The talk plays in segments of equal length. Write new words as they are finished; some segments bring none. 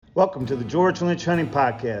Welcome to the George Lynch Hunting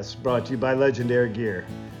Podcast, brought to you by Legendary Gear,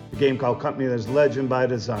 a game called company that's legend by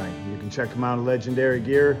design. You can check them out at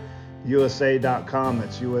legendarygearusa.com.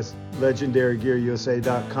 That's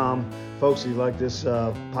legendarygearusa.com. Folks, if you like this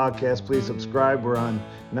podcast, please subscribe. We're on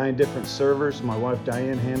 9 different servers. My wife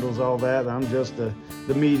Diane handles all that. I'm just the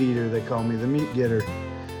meat eater, they call me, the meat getter.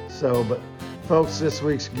 But folks, this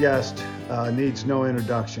week's guest needs no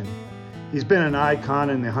introduction. He's been an icon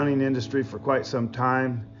in the hunting industry for quite some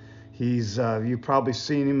time. You've probably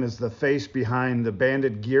seen him as the face behind the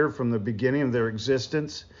Banded Gear from the beginning of their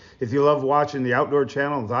existence. If you love watching the Outdoor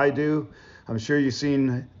Channel as I do, I'm sure you've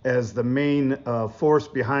seen as the main force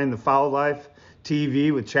behind the FOWLLIFE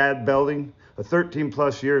TV with Chad Belding, 13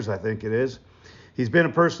 plus years I think it is. He's been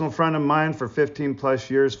a personal friend of mine for 15 plus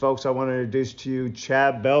years. Folks, I want to introduce to you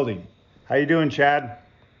Chad Belding. How you doing, Chad?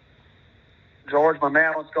 George, my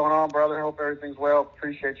man, what's going on, brother? Hope everything's well.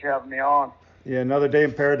 Appreciate you having me on. Yeah, another day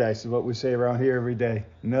in paradise is what we say around here every day.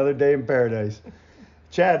 Another day in paradise.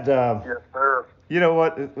 Chad, yes, sir. You know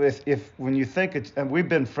what? If when you think it's, and we've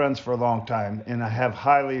been friends for a long time, and I have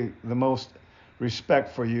the most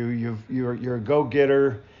respect for you. You're a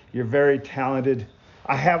go-getter. You're very talented.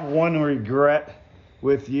 I have one regret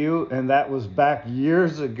with you, and that was back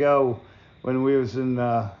years ago when we was in,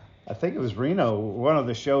 I think it was Reno, one of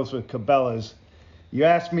the shows with Cabela's. You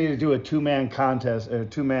asked me to do a two-man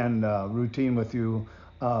routine with you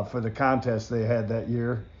for the contest they had that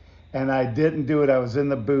year, and I didn't do it. I was in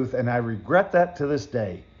the booth, and I regret that to this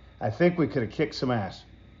day. I think we could have kicked some ass.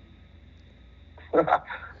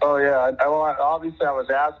 Oh, yeah. Obviously, I was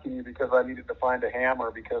asking you because I needed to find a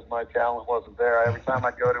hammer because my talent wasn't there. Every time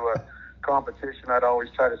I'd go to a competition, I'd always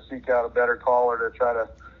try to seek out a better caller to try to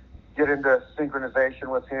get into synchronization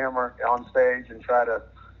with him or on stage and try to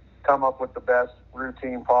come up with the best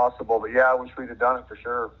routine possible. But yeah, I wish we'd have done it for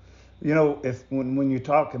sure. You know, when you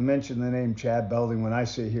talk and mention the name Chad Belding, when I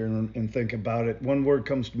sit here and think about it, one word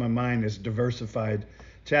comes to my mind is diversified.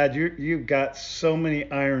 Chad, you've got so many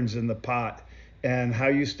irons in the pot, and how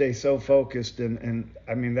you stay so focused, and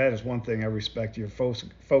I mean, that is one thing I respect, your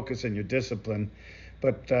focus and your discipline.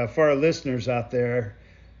 But for our listeners out there,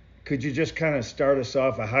 could you just kind of start us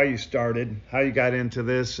off of how you started, how you got into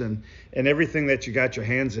this, and everything that you got your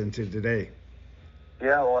hands into today?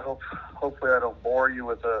 Yeah, well, hopefully I don't bore you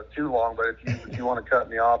with too long, but if you want to cut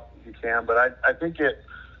me off, you can. But I think it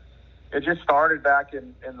just started back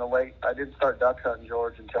in the late. I didn't start duck hunting,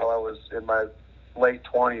 George, until I was in my late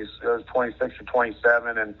 20s. I was 26 or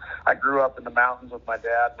 27, and I grew up in the mountains with my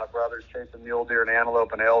dad and my brothers chasing mule deer and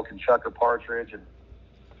antelope and elk and chucker partridge and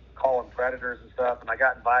calling predators and stuff, and I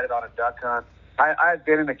got invited on a duck hunt. I had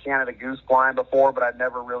been in the Canada goose blind before, but I'd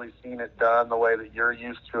never really seen it done the way that you're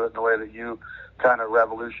used to it and the way that you kind of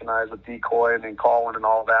revolutionized with decoying and calling and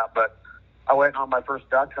all that. But I went on my first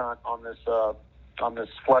duck hunt on this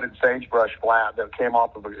flooded sagebrush flat that came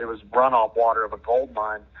off of it was runoff water of a gold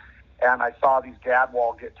mine. And I saw these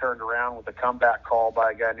gadwall get turned around with a comeback call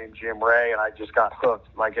by a guy named Jim Ray, and I just got hooked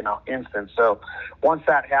like in an instant. So once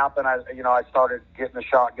that happened, I started getting the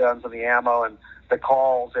shotguns and the ammo and the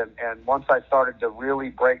calls, and once I started to really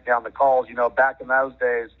break down the calls, back in those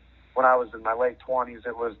days when I was in my late 20s,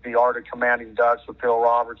 it was the Art of Commanding Ducks with Bill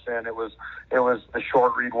Robertson. It was the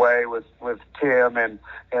Short Read Way with Tim and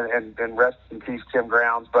rest in peace Tim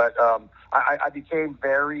Grounds. But I became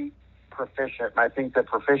very proficient, and I think that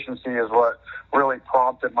proficiency is what really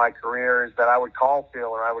prompted my career, is that I would call Phil,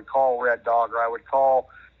 or I would call Red Dog, or I would call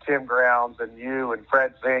Tim Grounds and you and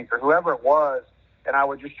Fred Zink or whoever it was, and I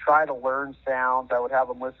would just try to learn sounds. I would have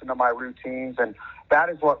them listen to my routines, and that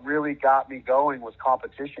is what really got me going, was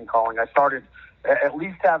competition calling. I started at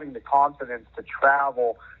least having the confidence to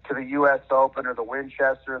travel to the U.S. Open or the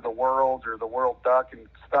Winchester, the World, or the World Duck in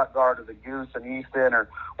Stuttgart, or the Goose in Easton, or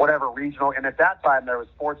whatever regional. And at that time, there was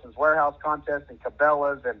Sportsman's Warehouse contests and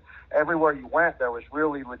Cabela's, and everywhere you went, there was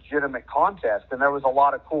really legitimate contests. And there was a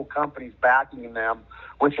lot of cool companies backing them,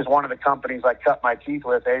 which is one of the companies I cut my teeth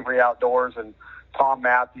with, Avery Outdoors and Tom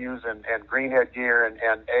Matthews and Greenhead Gear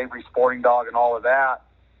and Avery Sporting Dog and all of that.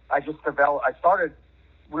 I started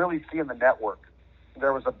really seeing the network.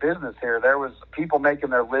 There was a business here. There was people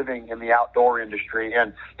making their living in the outdoor industry.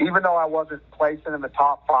 And even though I wasn't placing in the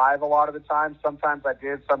top 5 a lot of the time, sometimes I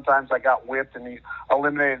did. Sometimes I got whipped and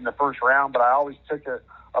eliminated in the first round. But I always took it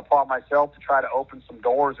upon myself to try to open some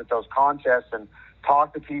doors at those contests and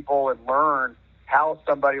talk to people and learn how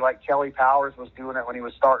somebody like Kelly Powers was doing it when he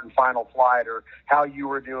was starting Final Flight, or how you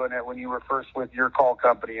were doing it when you were first with your call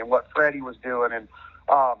company, and what Freddie was doing. And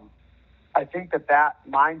I think that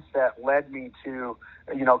mindset led me to,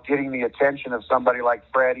 getting the attention of somebody like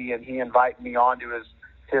Freddie, and he invited me onto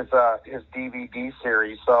his DVD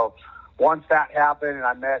series. So once that happened, and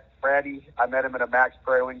I met Freddie, I met him at a Max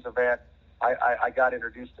Prairie Wings event. I got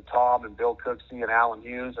introduced to Tom and Bill Cooksey and Alan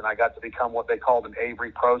Hughes, and I got to become what they called an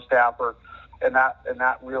Avery Pro Staffer, and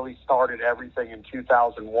that really started everything in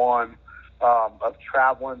 2001, of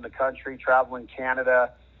traveling the country, traveling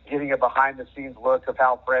Canada, getting a behind-the-scenes look of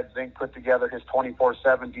how Fred Zink put together his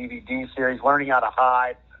 24/7 DVD series, learning how to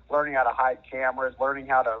hide cameras, learning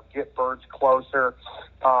how to get birds closer.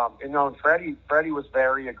 And Freddie was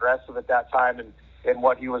very aggressive at that time in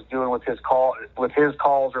what he was doing with his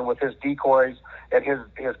calls or with his decoys and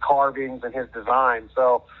his carvings and his design.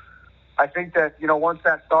 So I think that, once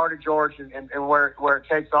that started, George, and where it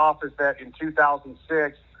takes off is that in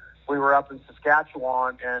 2006, we were up in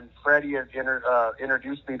Saskatchewan, and Freddie had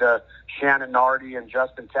introduced me to Shannon Nardi and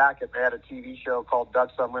Justin Tackett. They had a TV show called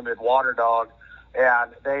Ducks Unlimited Water Dog,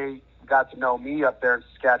 and they got to know me up there in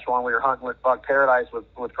Saskatchewan. We were hunting with Buck Paradise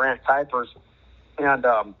with Grant Kuipers, and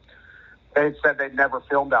they said they'd never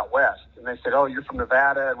filmed out west. And they said, "Oh, you're from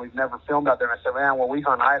Nevada, and we've never filmed out there." And I said, "Man, well, we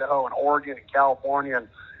hunt Idaho and Oregon and California."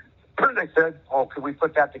 And they said, "Oh, could we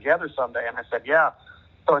put that together someday?" And I said, "Yeah."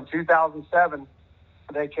 So in 2007,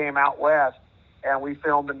 they came out west, and we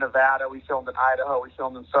filmed in Nevada, we filmed in Idaho, we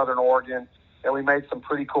filmed in Southern Oregon, and we made some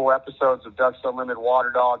pretty cool episodes of Ducks Unlimited Water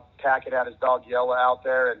Dog. Tackett had his dog Yella out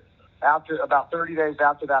there, and after about 30 days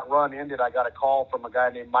after that run ended, I got a call from a guy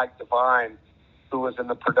named Mike Devine, who was in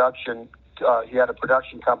the production. He had a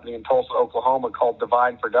production company in Tulsa, Oklahoma called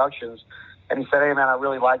Divine Productions, and he said, "Hey, man, I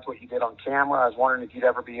really liked what you did on camera. I was wondering if you'd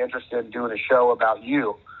ever be interested in doing a show about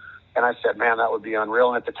you." And I said, "Man, that would be unreal."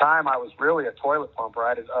 And at the time, I was really a toilet pumper. I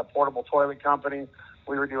had a portable toilet company.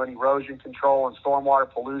 We were doing erosion control and stormwater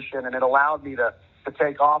pollution, and it allowed me to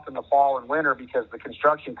take off in the fall and winter because the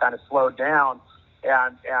construction kind of slowed down.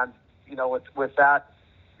 And with that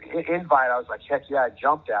invite, I was like, heck yeah, I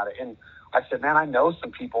jumped at it. And I said, "Man, I know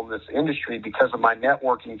some people in this industry because of my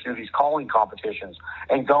networking through these calling competitions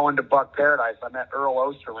and going to Buck Paradise." I met Earl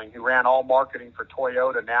Osterling, who ran all marketing for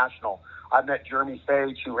Toyota National. I met Jeremy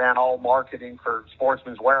Sage, who ran all marketing for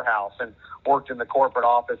Sportsman's Warehouse and worked in the corporate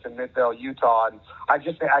office in Midvale, Utah. And I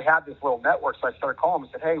had this little network, so I started calling them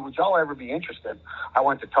and said, "Hey, would y'all ever be interested?" I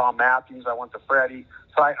went to Tom Matthews. I went to Freddie.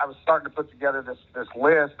 So I was starting to put together this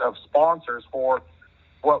list of sponsors for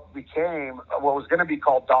what was going to be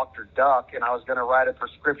called Dr. Duck, and I was going to write a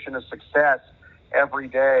prescription of success every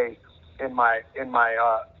day in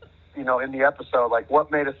the episode, like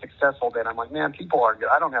what made a successful day. And I'm like, man, people aren't good.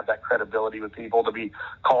 I don't have that credibility with people to be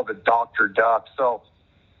called the Dr. Duck. So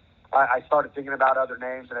I started thinking about other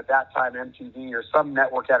names, and at that time, MTV or some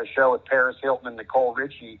network had a show with Paris Hilton and Nicole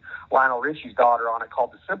Richie, Lionel Richie's daughter, on it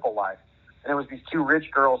called The Simple Life. And it was these two rich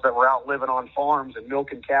girls that were out living on farms and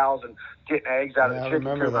milking cows and getting eggs out of the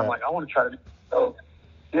chicken coop. I'm like, I want to try to. So,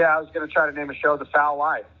 I was going to try to name a show The Fowl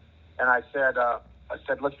Life, and I said,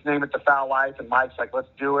 let's name it The Fowl Life. And Mike's like, let's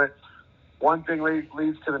do it. One thing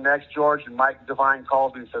leads to the next, George, and Mike Devine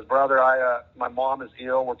calls me and says, "Brother, my mom is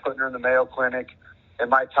ill. We're putting her in the Mayo Clinic, and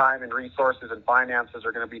my time and resources and finances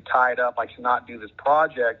are going to be tied up. I cannot do this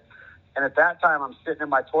project." And at that time, I'm sitting in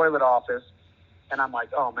my toilet office, and I'm like,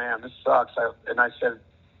 "Oh, man, this sucks." And I said,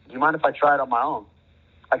 "Do you mind if I try it on my own?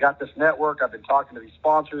 I got this network. I've been talking to these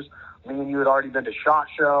sponsors. Me and you had already been to SHOT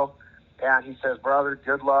Show." And he says, "Brother,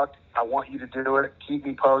 good luck. I want you to do it. Keep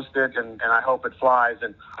me posted, and I hope it flies."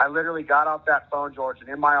 And I literally got off that phone, George, and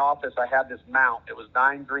in my office I had this mount. It was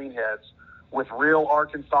 9 greenheads with real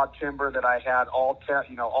Arkansas timber that I had all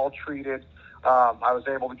treated. I was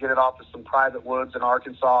able to get it off of some private woods in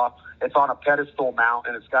Arkansas. It's on a pedestal mount,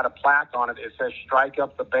 and it's got a plaque on it. It says, "Strike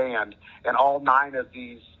Up the Band." And all 9 of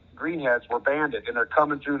these greenheads were banded, and they're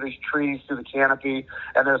coming through these trees, through the canopy,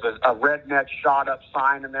 and there's a redneck shot-up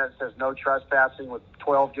sign in there that says "No trespassing" with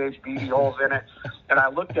 12-gauge BB holes in it. And I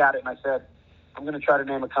looked at it, and I said, I'm going to try to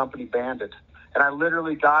name a company Banded. And I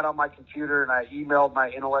literally got on my computer, and I emailed my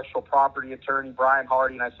intellectual property attorney, Brian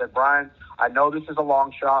Hardy, and I said, "Brian, I know this is a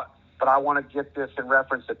long shot, but I want to get this in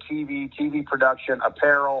reference to TV production,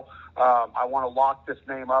 apparel. I want to lock this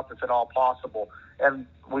name up if at all possible." And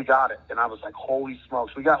we got it. And I was like, holy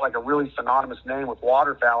smokes. We got like a really synonymous name with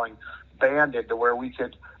waterfowling, Banded, to where we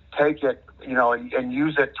could take it, and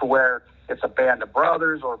use it to where it's a band of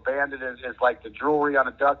brothers, or Banded is like the jewelry on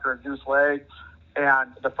a duck or a goose leg.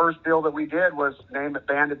 And the first deal that we did was name it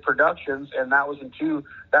Banded Productions, and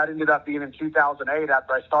that ended up being in 2008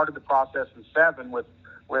 after I started the process in 2007 with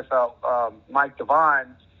Mike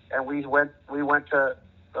Devine, and we went to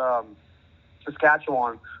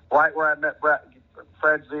Saskatchewan, right where I met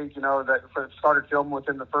Fred Zink, that started filming with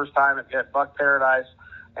him the first time at Buck Paradise.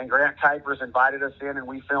 And Grant Kuipers invited us in, and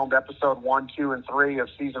we filmed episode 1, 2, and 3 of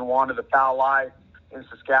season 1 of the Fowl Life in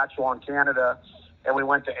Saskatchewan, Canada. And we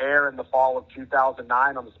went to air in the fall of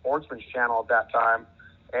 2009 on the Sportsman's Channel at that time.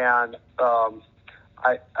 And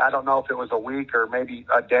I don't know if it was a week or maybe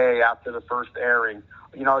a day after the first airing.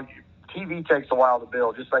 You know, TV takes a while to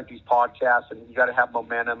build, just like these podcasts, and you got to have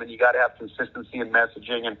momentum, and you got to have consistency in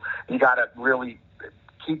messaging, and you got to really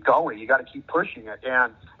keep going. You got to keep pushing it.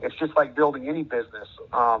 And it's just like building any business,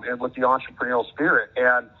 and with the entrepreneurial spirit.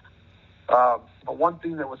 And but one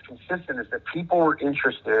thing that was consistent is that people were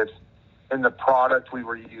interested in the product we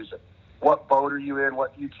were using. What boat are you in?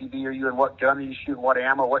 What UTV are you in? What gun are you shooting? What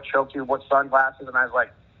ammo? What choke you? What sunglasses? And I was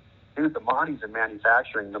like, dude, the money's in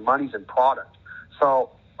manufacturing. The money's in product.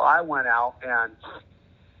 So I went out and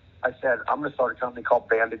I said, I'm going to start a company called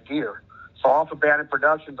Bandit Gear. So off of Bandit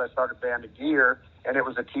Productions, I started Bandit Gear, and it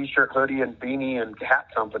was a T-shirt, hoodie, and beanie and hat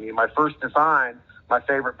company. And my first design, my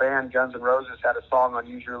favorite band, Guns N' Roses, had a song on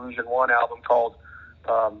Use Your Illusion 1 album called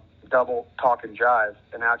Double Talk and Jive,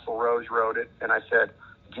 and Axl Rose wrote it. And I said,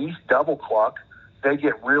 geese double cluck. They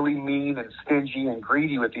get really mean and stingy and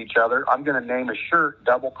greedy with each other. I'm going to name a shirt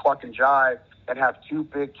Double Cluck and Jive and have two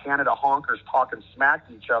big Canada honkers talking smack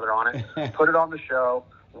to each other on it. Put it on the show,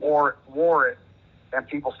 wore it, and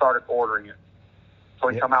people started ordering it. So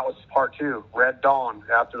we come out with part 2, Red Dawn.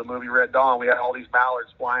 After the movie Red Dawn, we had all these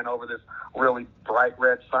mallards flying over this really bright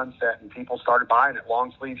red sunset, and people started buying it,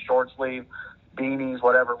 long sleeve, short sleeve, beanies,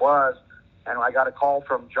 whatever it was. And I got a call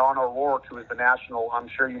from John O'Rourke, who is the national, I'm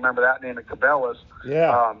sure you remember that name, at Cabela's.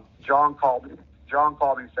 Yeah. John called me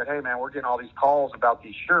and said, hey, man, we're getting all these calls about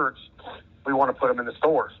these shirts. We want to put them in the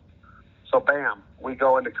stores. So, bam, we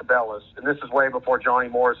go into Cabela's. And this is way before Johnny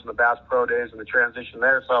Morris and the Bass Pro days and the transition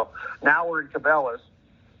there. So now we're in Cabela's,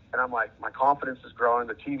 and I'm like, my confidence is growing.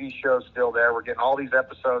 The TV show's still there. We're getting all these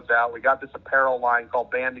episodes out. We got this apparel line called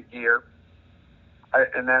Bandit Gear.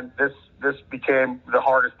 And then this became the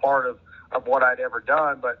hardest part of what I'd ever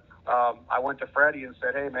done. But I went to Freddie and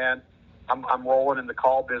said, hey, man, I'm rolling in the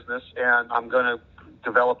call business, and I'm going to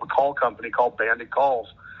develop a call company called Bandit Calls.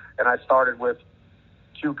 And I started with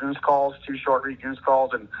 2 goose calls, 2 short reed goose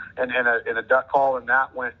calls, and a duck call, and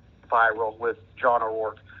that went viral with John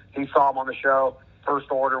O'Rourke. He saw him on the show.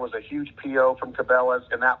 First order was a huge PO from Cabela's,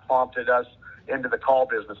 and that prompted us into the call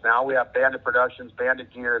business. Now we have Bandit Productions,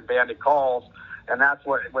 Bandit Gear, and Bandit Calls. And that's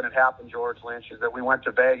when it happened, George Lynch, is that we went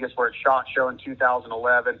to Vegas for a SHOT Show in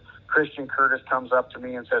 2011. Christian Curtis comes up to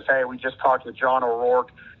me and says, hey, we just talked with John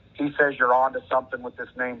O'Rourke. He says you're onto something with this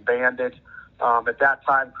name Bandit. At that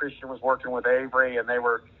time, Christian was working with Avery, and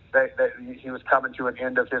he was coming to an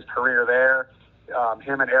end of his career there.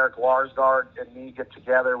 Him and Eric Larsgaard and me get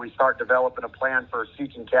together. We start developing a plan for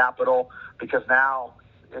seeking capital, because now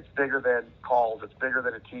it's bigger than calls. It's bigger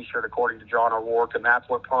than a T-shirt, according to John O'Rourke, and that's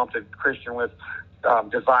what prompted Christian with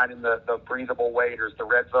designing the breathable waders, the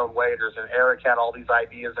red zone waders, and Eric had all these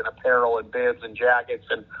ideas in apparel and bibs and jackets,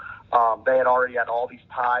 and they had already had all these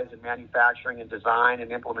ties in manufacturing and design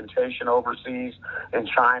and implementation overseas in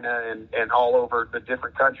China and all over the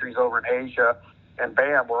different countries over in Asia, and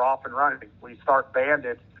bam, we're off and running. We start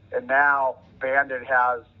Bandit, and now Bandit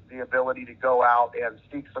has the ability to go out and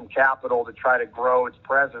seek some capital to try to grow its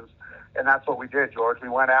presence. And that's what we did, George. We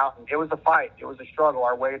went out, and it was a fight. It was a struggle.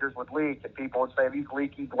 Our waders would leak, and people would say, these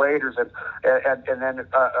leaky waders. And then it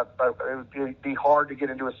would be hard to get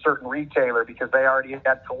into a certain retailer because they already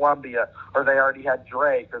had Columbia, or they already had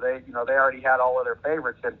Drake, or they already had all of their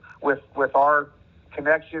favorites. And with our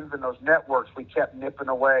connections and those networks, we kept nipping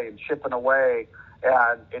away and chipping away,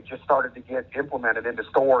 and it just started to get implemented into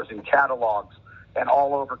stores and catalogs and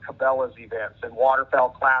all over Cabela's events and Waterfowl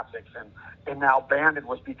Classics. And now Bandit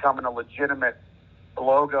was becoming a legitimate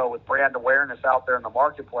logo with brand awareness out there in the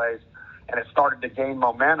marketplace, and it started to gain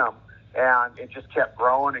momentum, and it just kept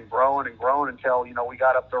growing and growing and growing until, we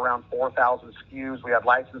got up to around 4,000 SKUs. We had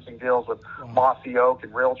licensing deals with Mossy Oak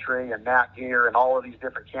and Realtree and Nat Gear and all of these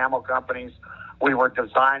different camo companies. We were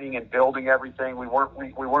designing and building everything. We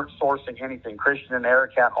weren't sourcing anything. Christian and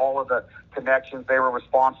Eric had all of the connections. They were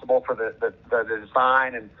responsible for the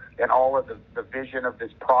design and all of the vision of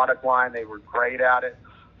this product line. They were great at it.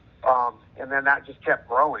 And then that just kept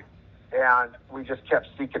growing. And we just kept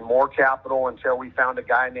seeking more capital until we found a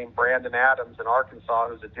guy named Brandon Adams in Arkansas,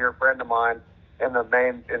 who's a dear friend of mine and the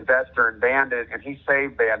main investor in Bandit. And he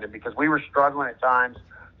saved Bandit because we were struggling at times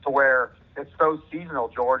to where it's so seasonal,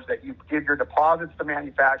 George, that you give your deposits to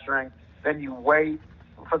manufacturing, then you wait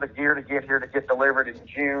for the gear to get here to get delivered in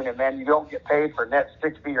June, and then you don't get paid for net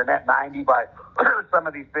 60 or net 90 by some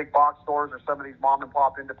of these big box stores or some of these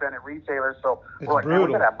mom-and-pop independent retailers. So we're like, man,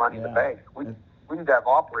 we got to have money in the bank. We need to have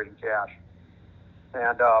operating cash.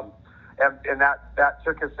 And that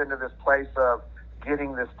took us into this place of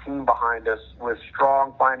getting this team behind us with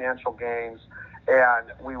strong financial gains,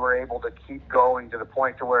 and we were able to keep going to the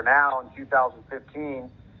point to where now in 2015,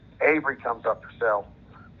 Avery comes up for sale.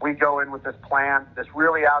 We go in with this plan, this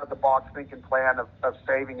really out-of-the-box thinking plan of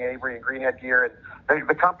saving Avery and Greenhead Gear. And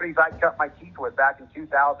the companies I cut my teeth with back in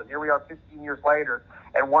 2000, here we are 15 years later,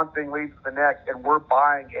 and one thing leads to the next, and we're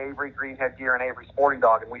buying Avery, Greenhead Gear, and Avery Sporting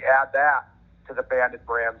Dog, and we add that to the Banded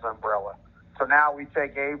Brands umbrella. So now we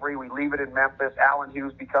take Avery, we leave it in Memphis. Alan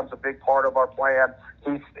Hughes becomes a big part of our plan.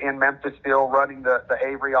 He's in Memphis still running the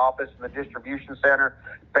Avery office and the distribution center.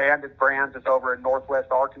 Banded Brands is over in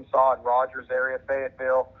Northwest Arkansas and Rogers area,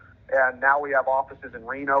 Fayetteville. And now we have offices in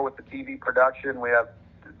Reno with the TV production. We have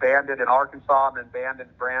Banded in Arkansas and then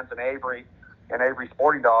Banded Brands in Avery and Avery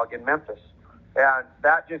Sporting Dog in Memphis. And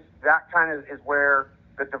that kind of is where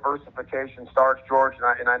the diversification starts, George.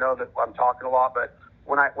 And I know that I'm talking a lot, but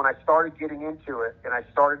when I started getting into it and I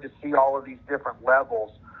started to see all of these different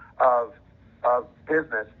levels of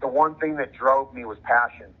business, the one thing that drove me was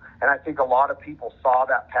passion. And I think a lot of people saw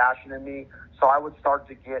that passion in me. So I would start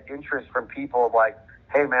to get interest from people of like,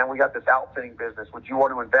 hey man, we got this outfitting business. Would you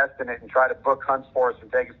want to invest in it and try to book hunts for us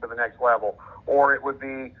and take us to the next level? Or it would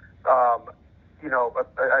be,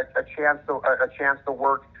 a chance to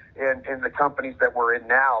work in the companies that we're in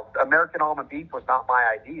now. American Almond Beef was not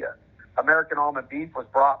my idea. American Almond Beef was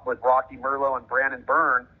brought with Rocky Merlo and Brandon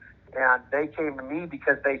Byrne, and they came to me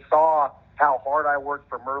because they saw how hard I worked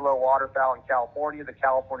for Merlo Waterfowl in California, the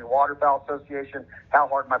California Waterfowl Association, how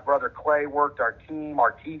hard my brother Clay worked, our team,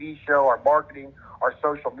 our TV show, our marketing, our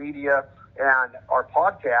social media, and our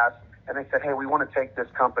podcast. And they said, hey, we want to take this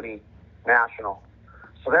company national.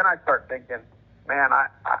 So then I start thinking, man,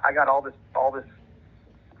 I got all this,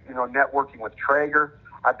 networking with Traeger.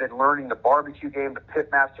 I've been learning the barbecue game, the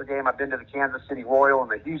pitmaster game. I've been to the Kansas City Royal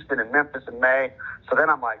and the Houston and Memphis in May. So then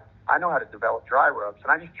I'm like, I know how to develop dry rubs.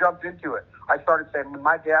 And I just jumped into it. I started saying, when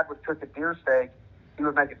my dad would cook a deer steak, he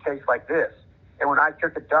would make it taste like this. And when I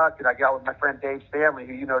cook a duck, and I got with my friend Dave Stanley,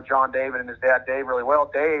 who you know John David and his dad Dave really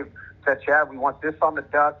well, Dave said, Chad, we want this on the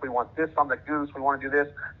duck, we want this on the goose, we want to do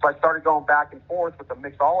this. So I started going back and forth with the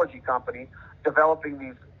mixology company, developing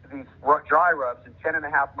these dry rubs. And 10 and a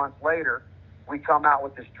half months later, we come out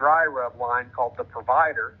with this dry rub line called The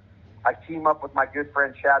Provider. I team up with my good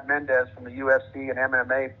friend Chad Mendez from the UFC and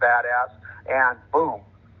MMA badass, and boom,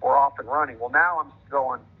 we're off and running. Well, now I'm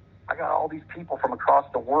going, I got all these people from across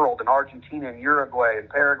the world in Argentina and Uruguay and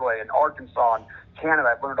Paraguay and Arkansas and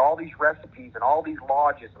Canada. I've learned all these recipes and all these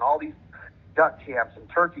lodges and all these duck camps and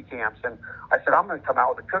turkey camps. And I said, I'm going to come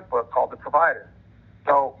out with a cookbook called The Provider.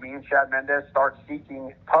 So me and Chad Mendez start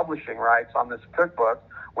seeking publishing rights on this cookbook.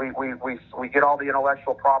 We get all the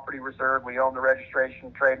intellectual property reserved. We own the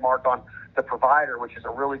registration trademark on The Provider, which is a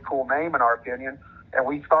really cool name in our opinion. And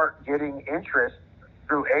we start getting interest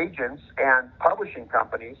through agents and publishing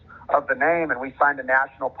companies of the name, and we signed a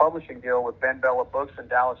national publishing deal with Ben Bella Books in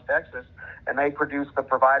Dallas, Texas, and they produced the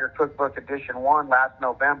Provider Cookbook Edition 1 last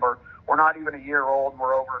November. We're not even a year old.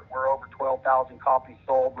 We're over 12,000 copies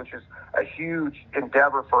sold, which is a huge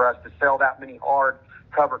endeavor for us to sell that many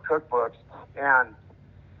hardcover cookbooks. And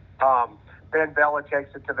Ben Bella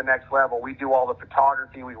takes it to the next level. We do all the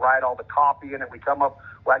photography. We write all the copy in it. We come up,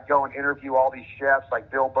 like, go and interview all these chefs,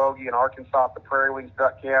 like Bill Bogey in Arkansas at the Prairie Wings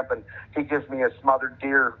Duck Camp, and he gives me a smothered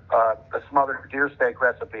deer steak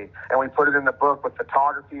recipe. And we put it in the book with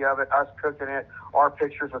photography of it, us cooking it, our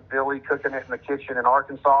pictures with Billy cooking it in the kitchen in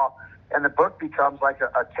Arkansas. And the book becomes like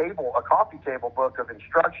a coffee table book of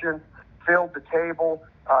instruction, filled the table,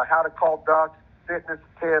 how to call ducks, fitness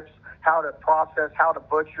tips, how to process, how to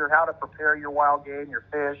butcher, how to prepare your wild game, your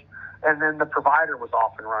fish. And then The Provider was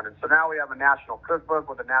off and running. So now we have a national cookbook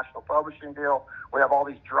with a national publishing deal. We have all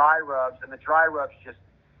these dry rubs, and the dry rubs just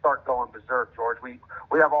start going berserk, George. We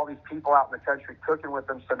have all these people out in the country cooking with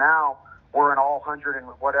them. So now we're in all 100 and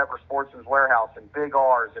whatever Sportsman's Warehouse and Big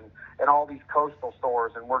R's and all these coastal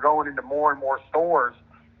stores. And we're going into more and more stores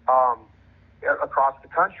across the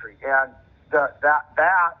country. And that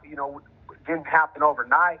didn't happen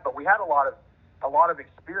overnight, but we had a lot of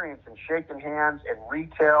experience in shaking hands and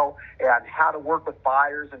retail and how to work with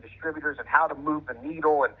buyers and distributors and how to move the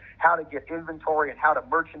needle and how to get inventory and how to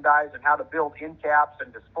merchandise and how to build end caps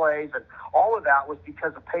and displays. And all of that was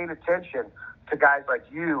because of paying attention to guys like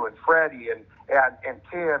you and Freddie and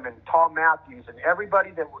Tim and Tom Matthews and everybody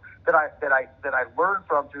that I learned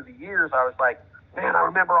from through the years. I was like, man, I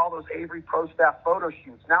remember all those Avery Pro Staff photo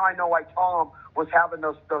shoots. Now I know why Tom was having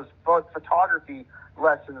those photography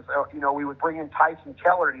lessons. We would bring in Tyson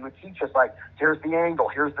Keller, and he would teach us, like, here's the angle,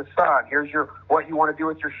 here's the sun, here's what you want to do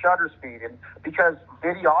with your shutter speed. And because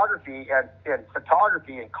videography and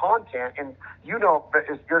photography and content, and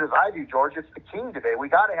as good as I do, George, it's the king today. We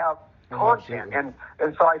got to have content. And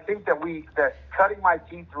so I think that cutting my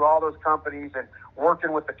teeth through all those companies and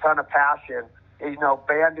working with a ton of passion,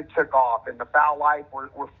 Bandit took off, and the Fowl Life,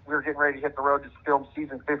 we're getting ready to hit the road to film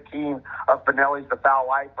season 15 of Benelli's The Fowl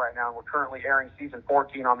Life right now, and we're currently airing season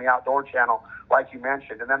 14 on the Outdoor Channel, like you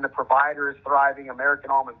mentioned. And then the Provider is thriving, American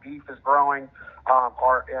Almond Beef is growing,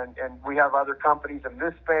 and we have other companies in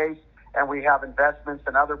this space, and we have investments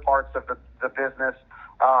in other parts of the business,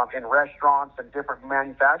 in restaurants and different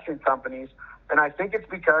manufacturing companies. And I think it's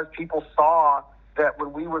because people saw that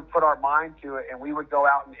when we would put our mind to it and we would go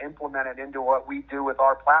out and implement it into what we do with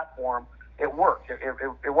our platform, it worked.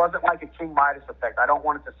 It wasn't like a King Midas effect. I don't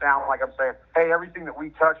want it to sound like I'm saying, hey, everything that we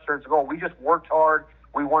touched turns to gold. We just worked hard.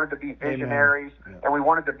 We wanted to be visionaries, and we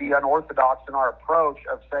wanted to be unorthodox in our approach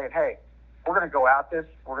of saying, hey, we're going to go at this.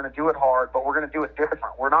 We're going to do it hard, but we're going to do it different.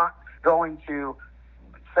 We're not going to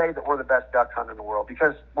say that we're the best duck hunter in the world,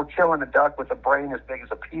 because we're killing a duck with a brain as big as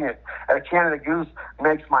a peanut. And a Canada goose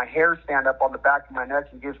makes my hair stand up on the back of my neck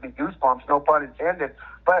and gives me goosebumps, no pun intended.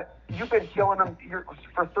 But you've been killing them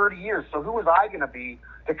for 30 years. So who was I going to be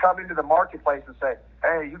to come into the marketplace and say,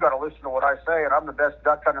 hey, you got to listen to what I say, and I'm the best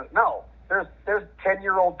duck hunter? No. There's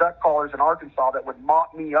 10-year-old duck callers in Arkansas that would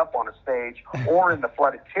mop me up on a stage or in the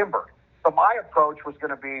flooded timber. So my approach was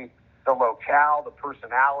going to be the locale, the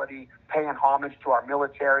personality, paying homage to our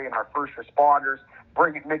military and our first responders,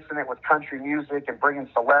 mixing it with country music and bringing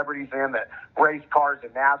celebrities in that race cars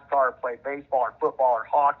and NASCAR, or play baseball or football or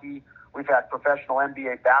hockey. We've had professional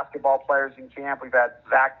NBA basketball players in camp. We've had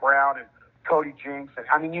Zach Brown and Cody Jinks. And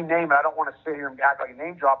I mean, you name it. I don't want to sit here and act like a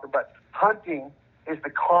name dropper, but hunting is the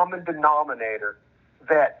common denominator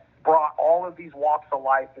that brought all of these walks of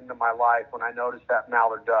life into my life when I noticed that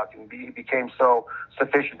mallard duck, and he became so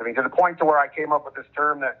sufficient to me, to the point to where I came up with this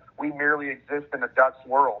term that we merely exist in a duck's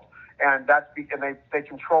world. And they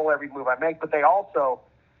control every move I make, but they also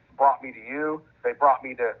brought me to you. They brought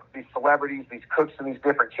me to these celebrities, these cooks in these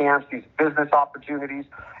different camps, these business opportunities.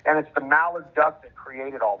 And it's the mallard duck that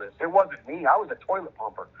created all this. It wasn't me. I was a toilet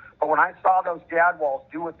pumper. But when I saw those gadwalls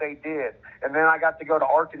do what they did, and then I got to go to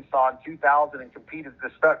Arkansas in 2000 and compete at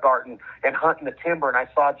the Stuttgart and hunt in the timber, and I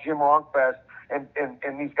saw Jim Ronkfest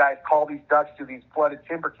and these guys call these ducks to these flooded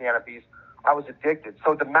timber canopies, I was addicted.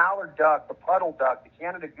 So the mallard duck, the puddle duck, the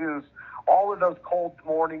Canada goose, all of those cold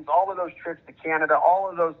mornings, all of those trips to Canada, all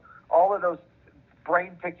of those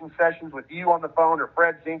brain-picking sessions with you on the phone or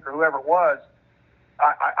Fred Zink or whoever it was,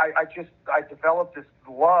 I developed this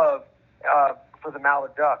love for the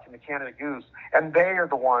mallard duck and the Canada goose, and they are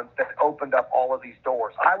the ones that opened up all of these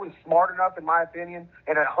doors. I was smart enough, in my opinion,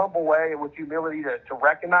 in a humble way and with humility to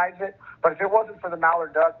recognize it, but if it wasn't for the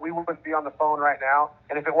mallard duck, we wouldn't be on the phone right now,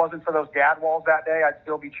 and if it wasn't for those gadwalls that day, I'd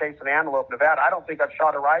still be chasing antelope in Nevada. I don't think I've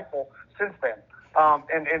shot a rifle since then.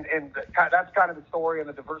 And that's kind of the story and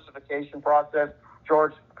the diversification process.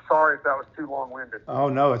 George, sorry if that was too long-winded. Oh,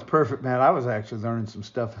 no, it's perfect, man. I was actually learning some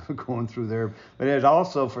stuff going through there. But it's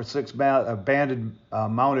also for 6 banded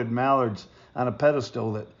mounted mallards on a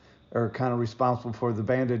pedestal that are kind of responsible for the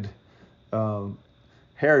banded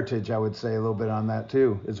heritage, I would say, a little bit on that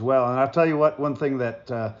too as well. And I'll tell you what, one thing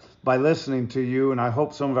that by listening to you, and I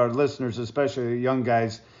hope some of our listeners, especially young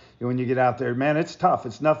guys, when you get out there, man, it's tough.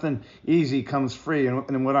 It's nothing easy comes free.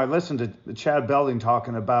 And when I listened to Chad Belding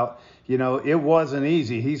talking about, it wasn't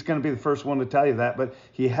easy. He's going to be the first one to tell you that. But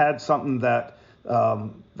he had something that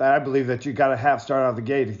I believe that you got to have start out of the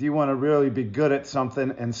gate. If you want to really be good at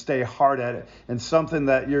something and stay hard at it, and something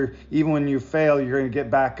that even when you fail, you're going to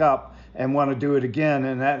get back up and want to do it again,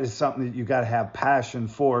 and that is something that you got to have passion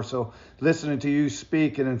for. So listening to you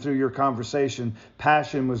speak and through your conversation,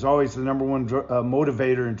 passion was always the number one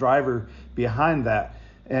motivator and driver behind that.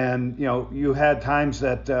 And you had times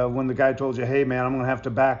that when the guy told you, hey man, I'm going to have to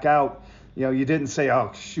back out, you didn't say,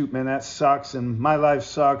 oh shoot man, that sucks and my life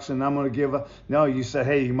sucks and I'm going to give up. No, you said,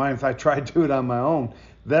 hey, you mind if I try to do it on my own?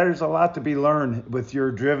 There's a lot to be learned with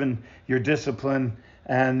your discipline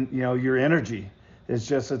and your energy.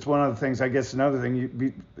 It's one of the things, I guess another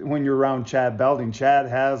thing, when you're around Chad Belding, Chad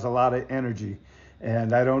has a lot of energy.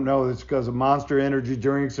 And I don't know if it's because of Monster energy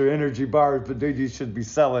drinks or energy bars, but dude, you should be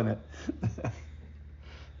selling it.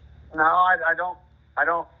 No, I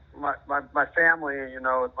don't my family,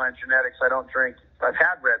 with my genetics, I don't drink. I've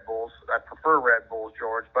had Red Bulls. I prefer Red Bulls,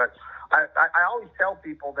 George. But I always tell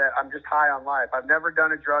people that I'm just high on life. I've never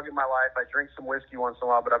done a drug in my life. I drink some whiskey once in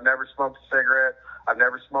a while, but I've never smoked a cigarette. I've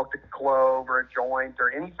never smoked a clove or a joint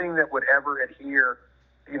or anything that would ever adhere,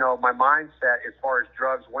 my mindset as far as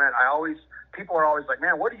drugs went. People are always like,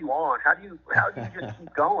 man, what are you on? How do you just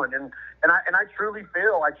keep going? And I truly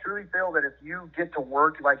feel that if you get to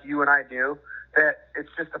work like you and I do, that it's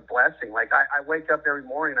just a blessing. Like I wake up every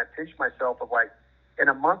morning and I pinch myself of like, in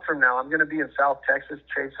a month from now, I'm going to be in South Texas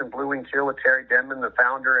chasing Blue Wing Teal with Terry Denman, the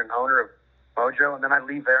founder and owner of Mojo. And then I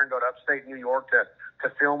leave there and go to upstate New York to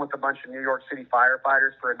film with a bunch of New York City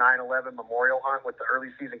firefighters for a 9/11 memorial hunt with the early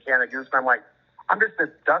season Canada Goose. And I'm like, I'm just a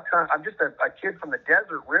duck hunt. I'm just a kid from the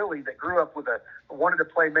desert, really, that grew up wanted to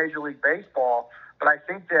play Major League Baseball. But I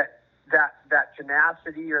think that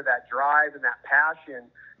tenacity or that drive and that passion,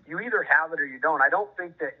 you either have it or you don't. I don't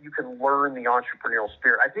think that you can learn the entrepreneurial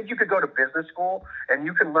spirit. I think you could go to business school and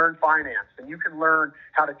you can learn finance and you can learn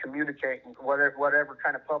how to communicate and whatever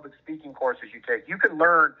kind of public speaking courses you take. You can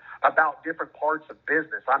learn about different parts of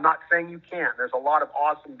business. I'm not saying you can't. There's a lot of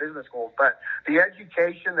awesome business schools, but the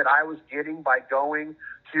education that I was getting by going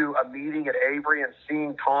to a meeting at Avery and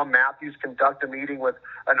seeing Tom Matthews conduct a meeting with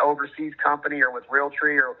an overseas company or with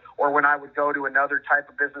Realtree or when I would go to another type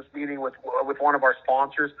of business meeting with one of our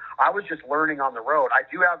sponsors, I was just learning on the road. I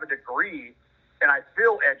do have a degree and I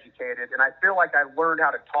feel educated and I feel like I learned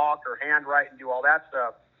how to talk or handwrite and do all that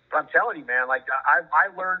stuff. But I'm telling you, man, like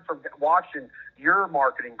I learned from watching your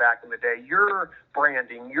marketing back in the day, your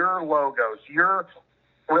branding, your logos, your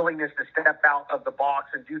willingness to step out of the box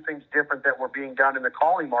and do things different that were being done in the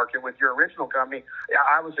calling market with your original company.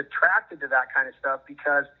 I was attracted to that kind of stuff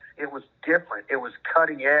because it was different. It was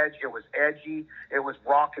cutting edge. It was edgy. It was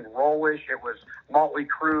rock and rollish. It was Motley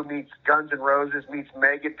Crue meets Guns N' Roses meets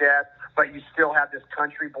Megadeth, but you still have this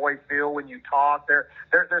country boy feel when you talk.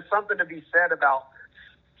 There's something to be said about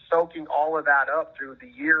soaking all of that up through the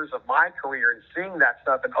years of my career and seeing that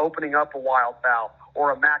stuff and opening up a Wildfowl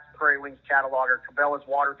or a Max Prairie Wings catalog or Cabela's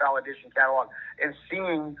Waterfowl Edition catalog and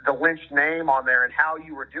seeing the Lynch name on there and how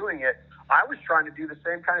you were doing it. I was trying to do the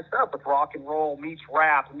same kind of stuff with rock and roll meets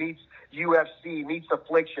rap, meets UFC, meets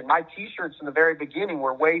Affliction. My T-shirts in the very beginning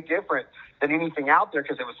were way different than anything out there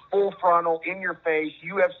because it was full frontal, in your face,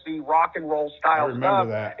 UFC, rock and roll style stuff.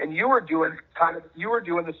 That. And you were doing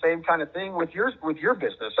the same kind of thing with your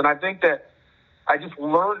business. And I think that I just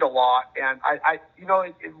learned a lot. And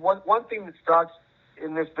one thing that sucks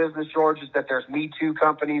in this business, George, is that there's Me Too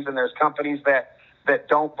companies and there's companies that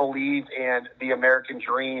don't believe in the American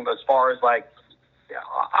dream as far as like,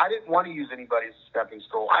 I didn't want to use anybody as a stepping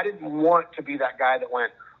stool. I didn't want to be that guy that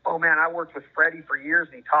went, oh man, I worked with Freddie for years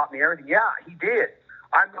and he taught me everything. Yeah, he did.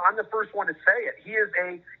 I'm the first one to say it. He is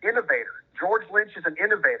a innovator. George Lynch is an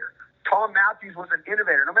innovator. Tom Matthews was an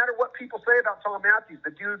innovator. No matter what people say about Tom Matthews,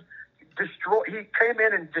 the dude he came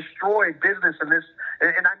in and destroyed business in this,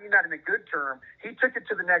 and I mean that in a good term. He took it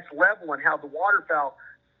to the next level in how the waterfowl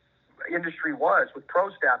industry was with pro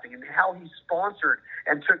staffing and how he sponsored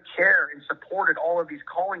and took care and supported all of these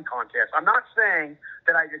calling contests. I'm not saying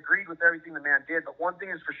that I agreed with everything the man did, but one thing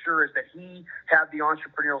is for sure is that he had the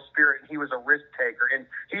entrepreneurial spirit and he was a risk taker, and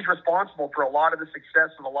he's responsible for a lot of the success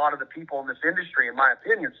of a lot of the people in this industry, in my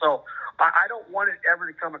opinion. So I don't want it ever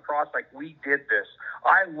to come across like we did this.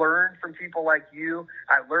 I learned from people like you.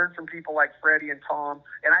 I learned from people like Freddie and Tom,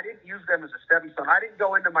 and I didn't use them as a stepping stone. I didn't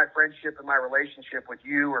go into my friendship and my relationship with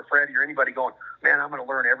you or Freddie or anybody going, man, I'm going to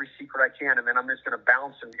learn every secret I can, and then I'm just going to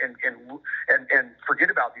bounce and forget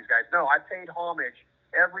about these guys. No, I paid homage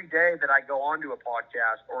every day that I go onto a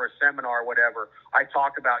podcast or a seminar or whatever. I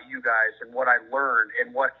talk about you guys and what I learned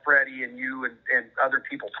and what Freddie and you and other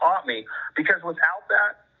people taught me, because without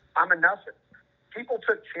that, I'm a nothing. People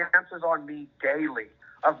took chances on me daily.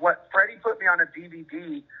 Of what Freddie put me on a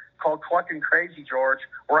DVD called Clucking Crazy, George,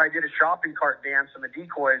 where I did a shopping cart dance in the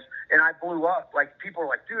decoys, and I blew up. Like, people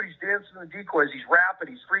were like, dude, he's dancing in the decoys, he's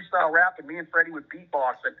rapping, he's freestyle rapping. Me and Freddie would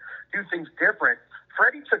beatbox and do things different.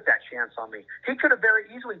 Freddie took that chance on me. He could have very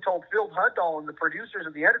easily told Phil Huddahl and the producers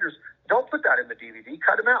and the editors, don't put that in the DVD,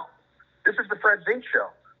 cut him out. This is the Fred Zink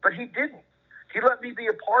show. But he didn't. He let me be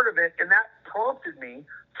a part of it, and that prompted me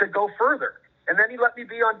to go further. And then he let me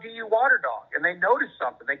be on DU Water Dog, and they noticed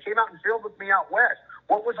something. They came out and filmed with me out west.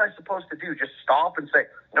 what was I supposed to do? Just stop and say,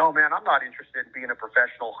 no, man, I'm not interested in being a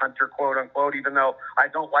professional hunter, quote unquote, even though I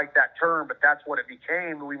don't like that term, but that's what it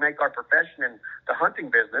became. We make our profession in the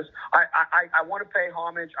hunting business. I want to pay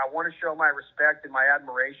homage. I want to show my respect and my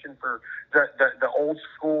admiration for the old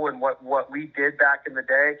school and what we did back in the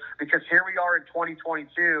day, because here we are in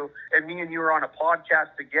 2022, and me and you are on a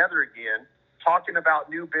podcast together again, talking about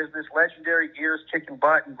new business, Legendary Gears kicking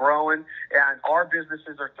butt and growing, and our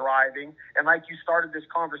businesses are thriving. And like you started this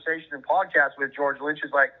conversation and podcast with, George Lynch,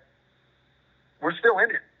 is like, we're still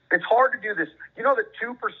in it. It's hard to do this. You know that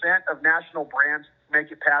 2% of national brands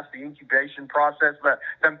make it past the incubation process, not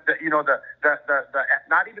even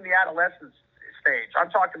the adolescence stage.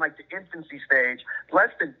 I'm talking like the infancy stage.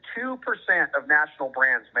 Less than 2% of national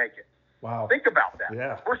brands make it. Wow. Think about that.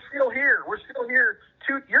 Yeah. We're still here.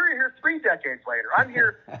 You're here 3 decades later. I'm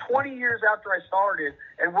here 20 years after I started,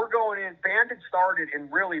 and we're going in. Bandit started in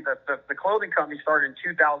really the clothing company started in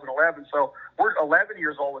 2011, so we're 11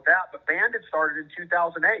 years old with that. But Bandit started in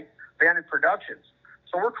 2008, Bandit Productions.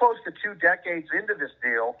 So we're close to 2 decades into this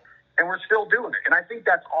deal, and we're still doing it. And I think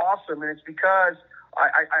that's awesome, and it's because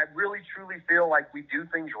I really, truly feel like we do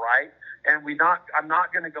things right, and I'm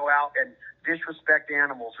not going to go out and disrespect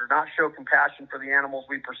animals or not show compassion for the animals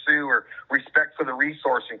we pursue or respect for the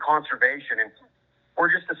resource and conservation. And we're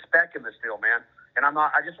just a speck in this deal, man. And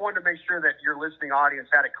I just wanted to make sure that your listening audience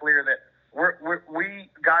had it clear that we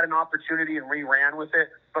got an opportunity and we ran with it,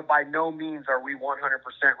 but by no means are we 100%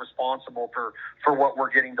 responsible for what we're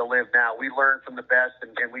getting to live now. We learned from the best,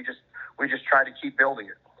 and we just try to keep building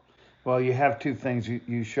it. Well, you have two things.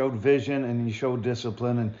 You showed vision and you showed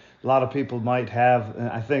discipline, and a lot of people might have, and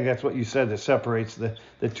I think that's what you said that separates the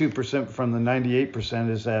 2% from the 98%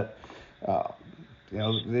 is that,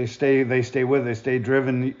 they stay with it, they stay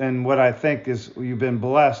driven. And what I think is you've been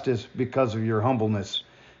blessed is because of your humbleness.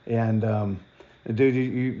 And dude,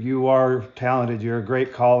 you are talented. You're a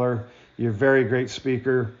great caller. You're a very great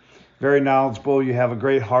speaker, very knowledgeable. You have a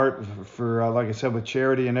great heart for like I said, with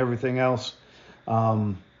charity and everything else.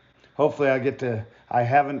 Hopefully I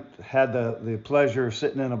haven't had the pleasure of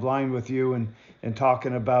sitting in a blind with you and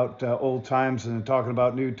talking about old times and talking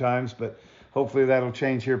about new times, but hopefully that'll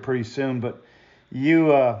change here pretty soon. But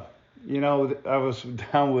I was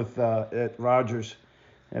down with at Rogers,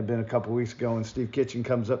 it had been a couple weeks ago, and Steve Kitchen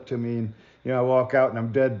comes up to me, and I walk out and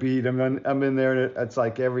I'm dead beat. I'm in there, and it's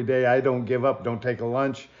like every day I don't give up, don't take a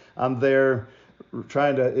lunch. I'm there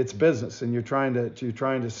it's business, and you're trying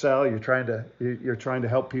to sell, you're trying to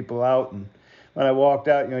help people out. And when I walked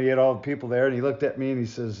out, you had all the people there, and he looked at me and he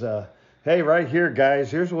says, hey, right here,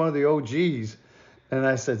 guys, here's one of the OGs. And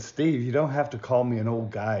I said, Steve, you don't have to call me an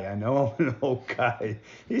old guy. I know I'm an old guy.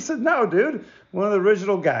 He said, no, dude, one of the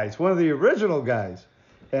original guys.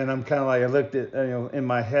 And I'm kind of like, I looked at, in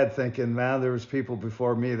my head thinking, man, there was people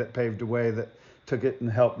before me that paved the way, that took it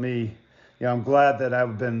and helped me. I'm glad that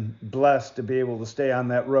I've been blessed to be able to stay on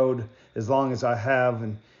that road as long as I have.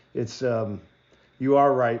 And it's, you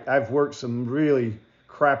are right. I've worked some really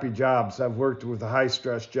crappy jobs. I've worked with the high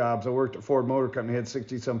stress jobs. I worked at Ford Motor Company, had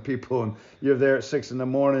 60 some people, and you're there at 6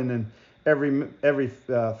 a.m. and every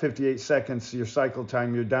 58 seconds, your cycle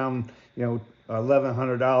time, you're down,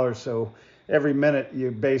 $1,100. So every minute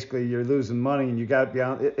you're losing money, and you got to be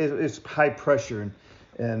on, it's high pressure,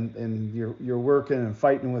 and you're working and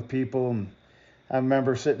fighting with people. And I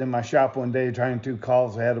remember sitting in my shop one day trying to do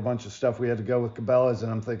calls. I had a bunch of stuff we had to go with Cabela's,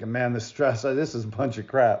 and I'm thinking, man, this stress, this is a bunch of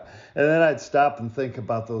crap. And then I'd stop and think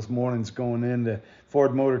about those mornings going into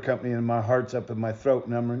Ford Motor Company, and my heart's up in my throat,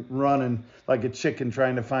 and I'm running like a chicken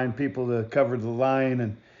trying to find people to cover the line.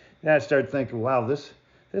 And I started thinking, wow, this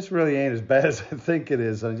really ain't as bad as I think it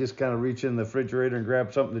is. I just kind of reach in the refrigerator and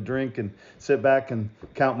grab something to drink and sit back and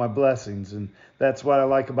count my blessings. And that's what I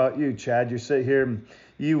like about you, Chad. You sit here and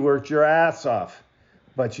you worked your ass off,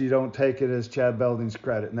 but you don't take it as Chad Belding's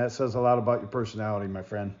credit. And that says a lot about your personality, my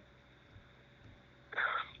friend.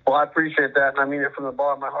 Well, I appreciate that. And I mean it from the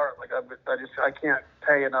bottom of my heart. Like I can't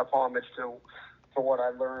pay enough homage to what I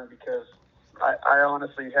learned, because I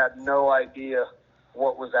honestly had no idea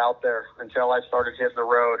what was out there until I started hitting the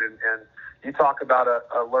road. And you talk about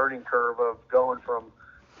a learning curve of going from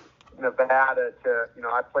Nevada to,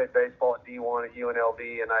 I played baseball at D1 at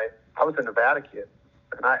UNLV, and I was a Nevada kid.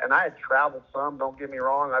 And I had traveled some, don't get me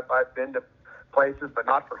wrong. I've been to places, but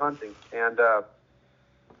not for hunting. And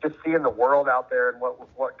just seeing the world out there and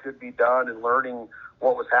what could be done and learning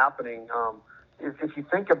what was happening. If you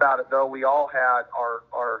think about it, though, we all had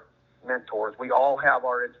our mentors. We all have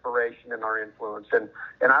our inspiration and our influence. And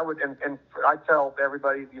I tell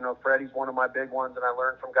everybody, Freddie's one of my big ones, and I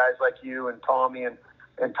learned from guys like you and Tommy and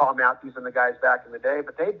Tom Matthews and the guys back in the day,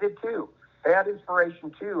 but they did too. they had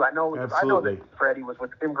inspiration too. I know Absolutely. that Freddie was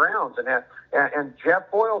with Tim Grounds, and Jeff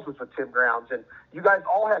Boyles was with Tim Grounds, and you guys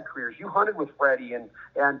all had careers. You hunted with Freddie and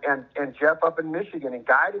Jeff up in Michigan and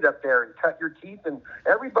guided up there and cut your teeth, and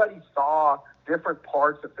everybody saw different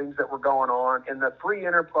parts of things that were going on. And the free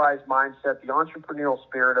enterprise mindset, the entrepreneurial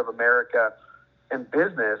spirit of America and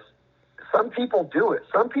business, some people do it.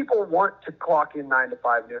 Some people want to clock in 9 to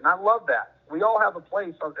 5 noon, and I love that. We all have a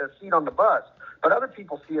seat on the bus, but other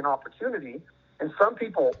people see an opportunity, and some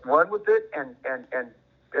people run with it and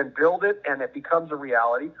build it, and it becomes a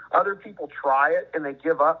reality. Other people try it, and they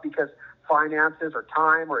give up because finances or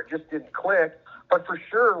time or it just didn't click. But for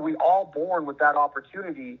sure, we all born with that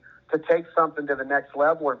opportunity to take something to the next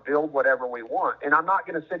level or build whatever we want. And I'm not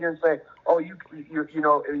going to sit here and say, oh, you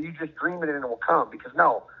just dream it and it will come, because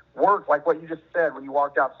no. Work, like what you just said when you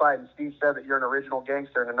walked outside and Steve said that you're an original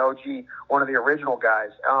gangster and an OG, one of the original guys.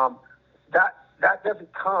 That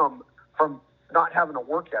doesn't come from not having a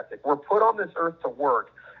work ethic. We're put on this earth to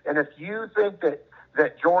work. And if you think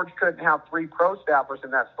that George couldn't have 3 pro staffers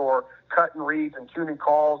in that store cutting reads and tuning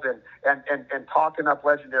calls and talking up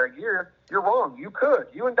legendary gear, you're wrong. You could.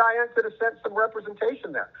 You and Diane could have sent some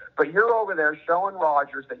representation there. But you're over there showing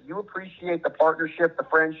Rogers that you appreciate the partnership, the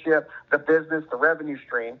friendship, the business, the revenue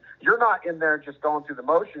stream. You're not in there just going through the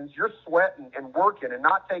motions. You're sweating and working and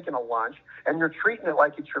not taking a lunch, and you're treating it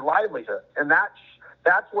like it's your livelihood. And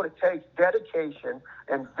that's what it takes, dedication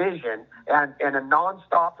and vision and a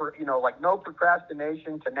nonstop, like no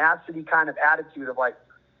procrastination, tenacity kind of attitude of like,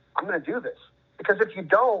 I'm going to do this. Because if you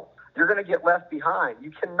don't, you're going to get left behind.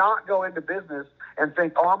 You cannot go into business and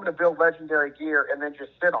think, oh, I'm going to build legendary gear and then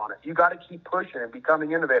just sit on it. You got to keep pushing and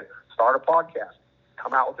becoming innovative. Start a podcast.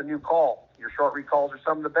 Come out with a new call. Your short read calls are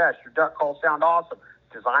some of the best. Your duck calls sound awesome.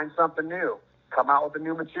 Design something new. Come out with a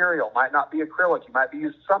new material. Might not be acrylic. You might be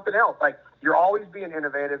using something else. Like, you're always being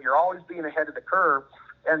innovative. You're always being ahead of the curve.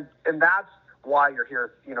 And that's why you're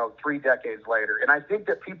here, 3 decades later. And I think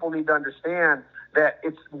that people need to understand that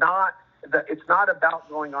it's not about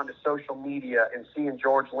going onto social media and seeing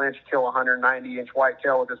George Lynch kill a 190-inch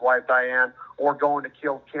whitetail with his wife Diane, or going to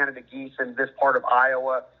kill Canada geese in this part of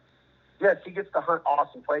Iowa. Yes, he gets to hunt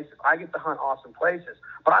awesome places. I get to hunt awesome places.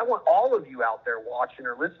 But I want all of you out there watching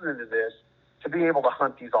or listening to this to be able to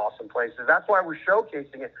hunt these awesome places. That's why we're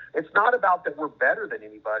showcasing it. It's not about that we're better than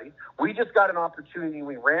anybody. We just got an opportunity and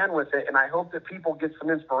we ran with it, and I hope that people get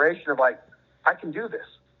some inspiration of like, I can do this.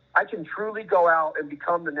 I can truly go out and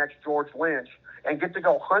become the next George Lynch and get to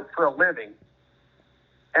go hunt for a living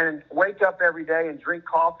and wake up every day and drink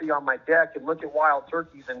coffee on my deck and look at wild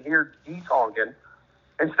turkeys and hear geese honking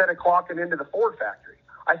instead of clocking into the Ford factory.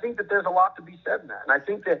 I think that there's a lot to be said in that. And I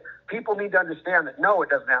think that people need to understand that, no, it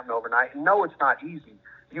doesn't happen overnight. And no, it's not easy.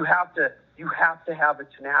 You have to have a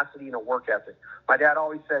tenacity and a work ethic. My dad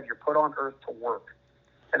always said, you're put on earth to work.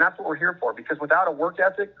 And that's what we're here for, because without a work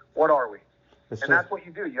ethic, what are we? That's what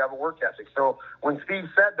you do. You have a work ethic. So when Steve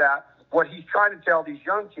said that, what he's trying to tell these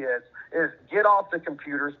young kids is get off the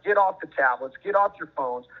computers, get off the tablets, get off your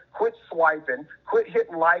phones, quit swiping, quit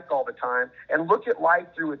hitting like all the time, and look at life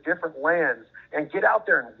through a different lens, and get out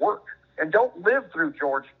there and work. And don't live through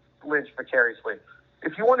George Lynch vicariously.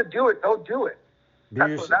 If you want to do it, go do it.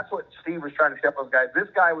 That's what Steve was trying to tell those guys. This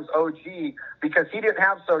guy was OG because he didn't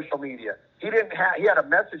have social media. He had a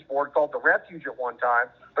message board called The Refuge at one time,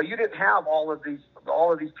 but you didn't have all of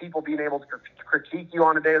these people being able to critique you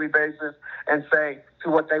on a daily basis and say to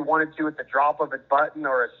what they wanted to at the drop of a button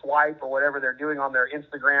or a swipe or whatever they're doing on their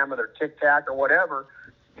Instagram or their TikTok or whatever.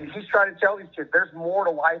 He's trying to tell these kids there's more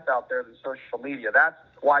to life out there than social media. That's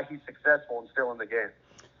why he's successful and still in the game.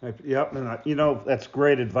 Yep, and that's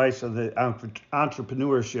great advice of the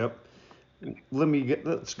entrepreneurship.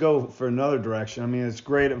 Let's go for another direction. I mean, it's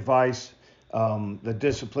great advice. The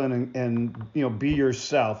discipline and be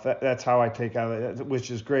yourself. That's how I take out of it, which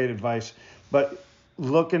is great advice. But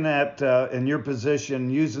looking at in your position,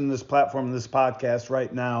 using this platform, this podcast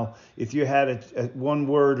right now, if you had a one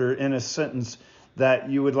word or in a sentence that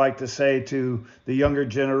you would like to say to the younger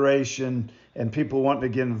generation and people wanting to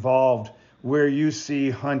get involved, where you see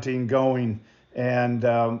hunting going, and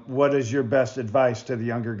what is your best advice to the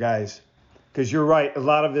younger guys? Because you're right, a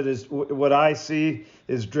lot of it is what I see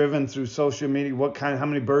is driven through social media. How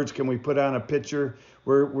many birds can we put on a picture?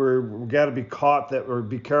 We got to be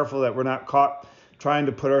be careful that we're not caught trying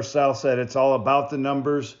to put ourselves that it's all about the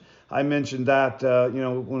numbers. I mentioned that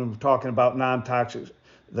when we're talking about non-toxic,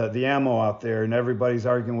 the ammo out there, and everybody's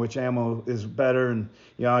arguing which ammo is better. And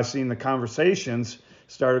I've seen the conversations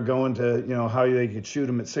started going to how they could shoot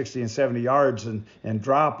them at 60 and 70 yards and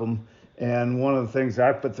drop them. And one of the things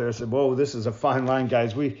I put there, I said, whoa, this is a fine line,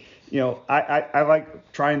 guys. I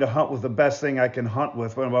like trying to hunt with the best thing I can hunt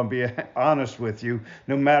with. But I'm going to be honest with you,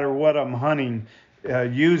 no matter what I'm hunting,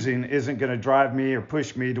 using isn't going to drive me or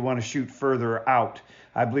push me to want to shoot further out.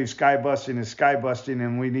 I believe sky busting is sky busting,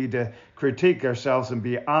 and we need to critique ourselves and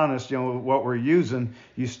be honest. What we're using,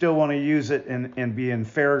 you still want to use it and be in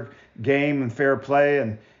fair game and fair play,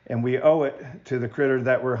 and we owe it to the critter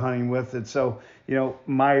that we're hunting with. And so,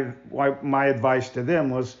 my advice to them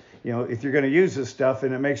was, if you're going to use this stuff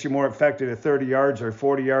and it makes you more effective at 30 yards or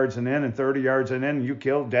 40 yards and in and 30 yards and in, you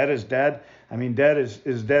kill, dead is dead. I mean, dead is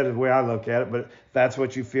dead is the way I look at it, but if that's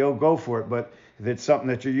what you feel, go for it. But if it's something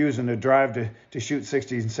that you're using to drive to shoot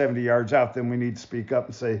 60 and 70 yards out, then we need to speak up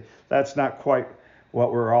and say, that's not quite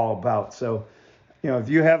what we're all about. So, if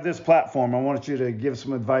you have this platform, I want you to give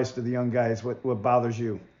some advice to the young guys, what bothers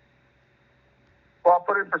you. Well, I'll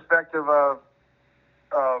put it in perspective of,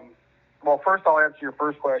 first I'll answer your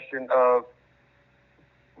first question of,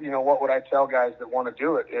 what would I tell guys that want to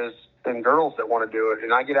do it and girls that want to do it.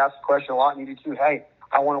 And I get asked the question a lot, and you do too. Hey,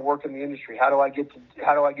 I want to work in the industry. How do I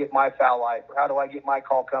get my FOWLLIFE, or how do I get my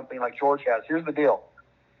call company like George has? Here's the deal.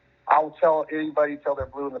 I will tell anybody till they're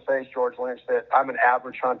blue in the face, George Lynch, that I'm an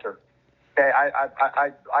average hunter. Okay,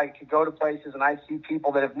 I could go to places and I see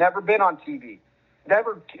people that have never been on TV,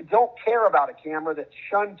 don't care about a camera, that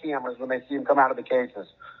shun cameras when they see them come out of the cases.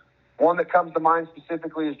 One that comes to mind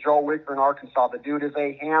specifically is Joel Wicker in Arkansas. The dude is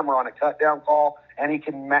a hammer on a cut down call, and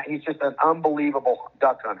he's just an unbelievable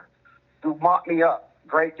duck hunter. Who mocked me up.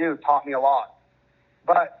 Great dude, taught me a lot.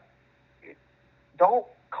 But don't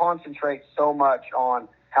concentrate so much on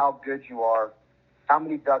how good you are, how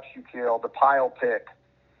many ducks you kill, the pile pick.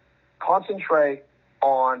 Concentrate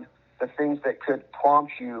on the things that could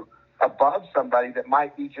prompt you above somebody that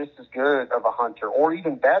might be just as good of a hunter or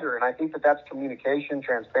even better. And I think that's communication,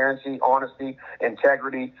 transparency, honesty,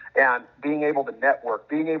 integrity, and being able to network,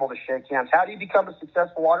 being able to shake hands. How do you become a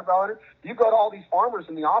successful waterfowl hunter? You go to all these farmers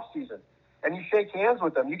in the off season and you shake hands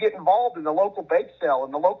with them. You get involved in the local bake sale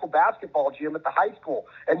and the local basketball gym at the high school,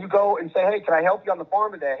 and you go and say, hey, can I help you on the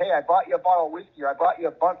farm today? Hey, I brought you a bottle of whiskey, or I brought you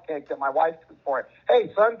a bundt cake that my wife cooked for you.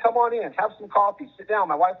 Hey, son, come on in, have some coffee, sit down.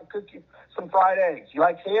 My wife will cook you some fried eggs. You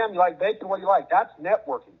like ham? You like bacon? What do you like? That's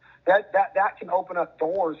networking. That can open up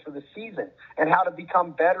doors for the season and how to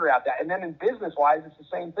become better at that. And then in business-wise, it's the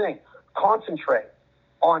same thing. Concentrate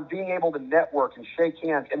on being able to network and shake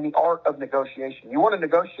hands and the art of negotiation. You want to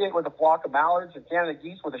negotiate with a flock of mallards and Canada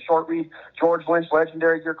geese with a short reed George Lynch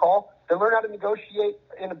legendary gear call? Then learn how to negotiate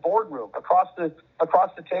in a boardroom across the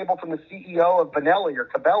table from the CEO of Benelli or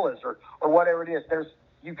Cabela's or whatever it is.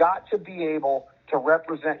 You got to be able to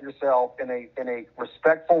represent yourself in a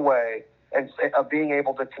respectful way and of being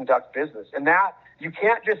able to conduct business. And that you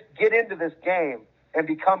can't just get into this game and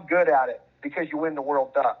become good at it because you win the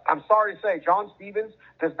World Duck. I'm sorry to say, John Stevens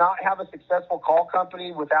does not have a successful call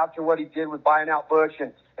company after what he did with buying out Bush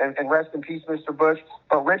and rest in peace, Mr. Bush.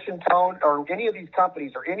 But Rich and Tone or any of these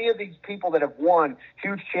companies or any of these people that have won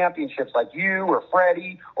huge championships like you or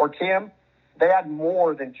Freddie or Tim, they had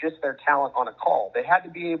more than just their talent on a call. They had to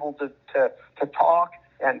be able to talk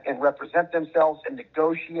and represent themselves and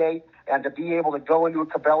negotiate and to be able to go into a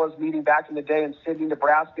Cabela's meeting back in the day in Sydney,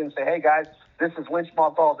 Nebraska and say, hey, guys, this is Lynch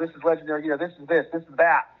Mothballs, this is Legendary Gear, this is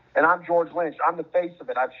that. And I'm George Lynch. I'm the face of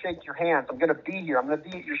it. I've shaked your hands. I'm going to be here. I'm going to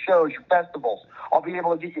be at your shows, your festivals. I'll be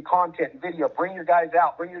able to get you content and video. Bring your guys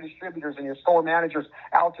out. Bring your distributors and your store managers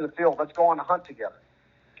out to the field. Let's go on a hunt together.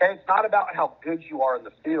 Okay? It's not about how good you are in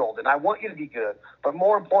the field, and I want you to be good. But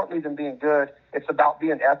more importantly than being good, it's about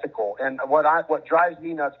being ethical. And what drives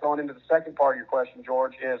me nuts going into the second part of your question,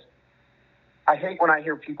 George, is I hate when I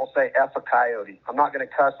hear people say F a coyote. I'm not going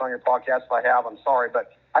to cuss on your podcast if I have. I'm sorry,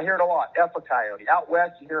 but I hear it a lot. F a coyote. Out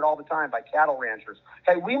west, you hear it all the time by cattle ranchers.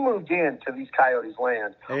 Hey, we moved into these coyotes'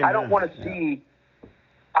 land. Amen. I don't want to see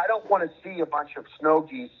a bunch of snow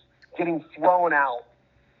geese getting thrown out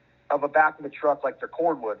of the back of a truck like they're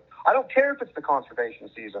cordwood. I don't care if it's the conservation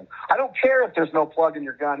season. I don't care if there's no plug in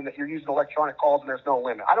your gun and that you're using electronic calls and there's no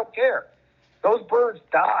limit. I don't care. Those birds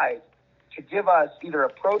died to give us either a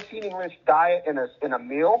protein-enriched diet in a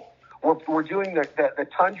meal. We're doing the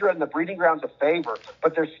tundra and the breeding grounds a favor,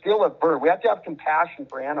 but they're still a bird. We have to have compassion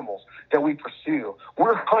for animals that we pursue.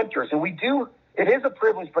 We're hunters, and it is a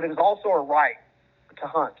privilege, but it is also a right to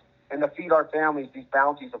hunt and to feed our families these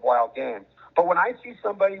bounties of wild game. But when I see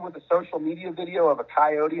somebody with a social media video of a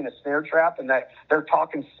coyote in a snare trap and that they're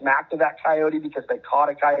talking smack to that coyote because they caught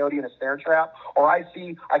a coyote in a snare trap, or I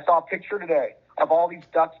saw a picture today of all these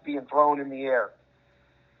ducks being thrown in the air.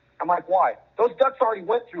 I'm like, why? Those ducks already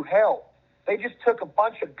went through hell. They just took a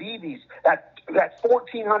bunch of BBs at that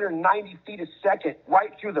 1,490 feet a second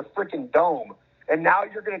right through the freaking dome. And now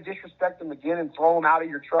you're going to disrespect them again and throw them out of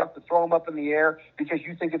your truck to throw them up in the air because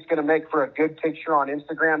you think it's going to make for a good picture on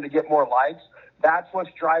Instagram to get more likes. That's what's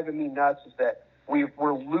driving me nuts, is that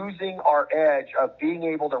we're losing our edge of being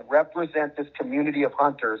able to represent this community of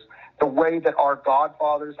hunters the way that our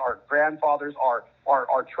godfathers, our grandfathers, our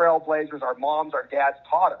trailblazers, our moms, our dads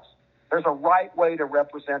taught us. There's a right way to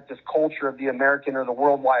represent this culture of the American or the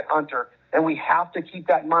worldwide hunter, and we have to keep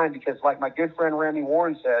that in mind because, like my good friend Randy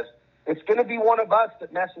Warren says, it's going to be one of us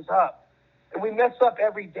that messes up. And we mess up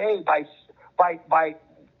every day by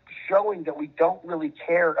showing that we don't really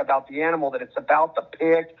care about the animal, that it's about the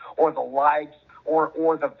pick or the likes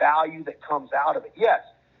or the value that comes out of it. Yes.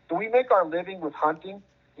 Do we make our living with hunting?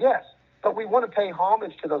 Yes. But we want to pay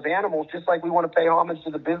homage to those animals just like we want to pay homage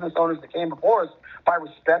to the business owners that came before us by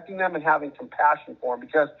respecting them and having compassion for them.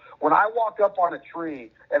 Because when I walk up on a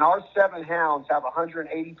tree and our 7 hounds have a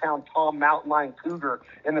 180-pound Tom mountain lion cougar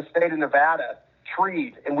in the state of Nevada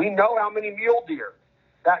treed, and we know how many mule deer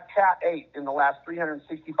that cat ate in the last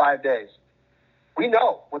 365 days. We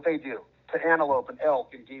know what they do to antelope and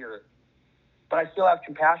elk and deer. But I still have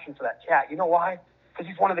compassion for that cat. You know why? Because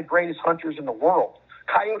he's one of the greatest hunters in the world.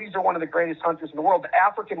 Coyotes are one of the greatest hunters in the world. The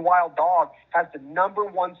African wild dog has the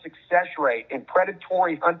 #1 success rate in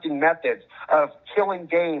predatory hunting methods of killing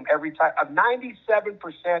game every time. Of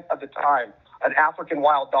 97% of the time an African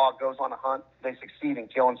wild dog goes on a hunt, they succeed in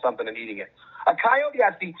killing something and eating it. A coyote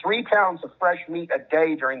has to eat 3 pounds of fresh meat a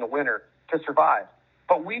day during the winter to survive.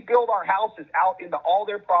 But we build our houses out into all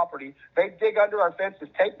their property. They dig under our fences,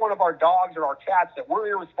 take one of our dogs or our cats that we're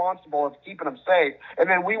irresponsible of keeping them safe, and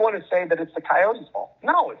then we want to say that it's the coyote's fault.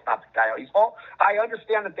 No, it's not the coyote's fault. I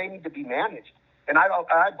understand that they need to be managed, and I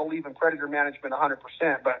believe in predator management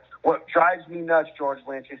 100%, but what drives me nuts, George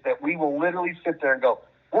Lynch, is that we will literally sit there and go,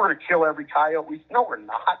 we're going to kill every coyote. No, we're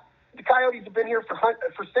not. The coyotes have been here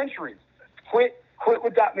for centuries. Quit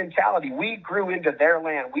with that mentality. We grew into their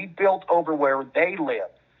land. We built over where they live.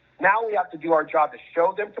 Now we have to do our job to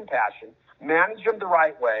show them compassion, manage them the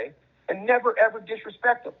right way, and never, ever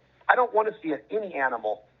disrespect them. I don't want to see any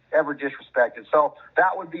animal ever disrespected. So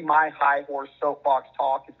that would be my high horse soapbox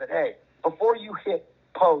talk, is that, hey, before you hit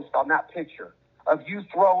post on that picture of you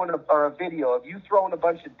throwing a video of you throwing a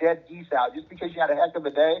bunch of dead geese out just because you had a heck of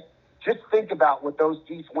a day, just think about what those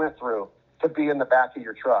geese went through to be in the back of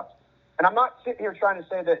your truck. And I'm not sitting here trying to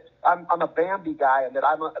say that I'm a Bambi guy and that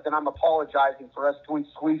I'm apologizing for us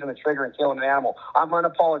squeezing the trigger and killing an animal. I'm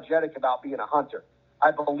unapologetic about being a hunter.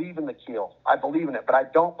 I believe in the kill. I believe in it. But I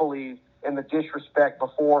don't believe in the disrespect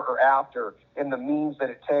before or after, in the means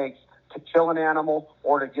that it takes to kill an animal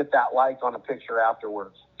or to get that like on a picture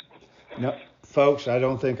afterwards. No, folks, I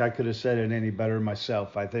don't think I could have said it any better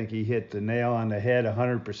myself. I think he hit the nail on the head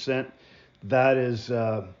 100%. That is...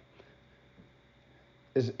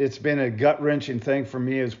 It's been a gut-wrenching thing for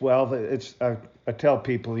me as well. I tell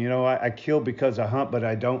people, I kill because I hunt, but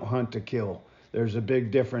I don't hunt to kill. There's a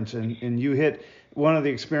big difference. And you hit one of the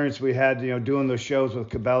experience we had, doing those shows with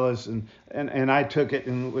Cabela's, and I took it,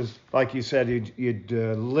 and it was, like you said, you'd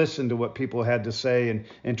listen to what people had to say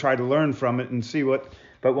and try to learn from it and see what.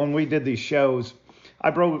 But when we did these shows, I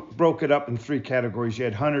broke it up in 3 categories. You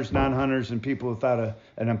had hunters, non-hunters, and people without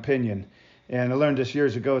an opinion. And I learned this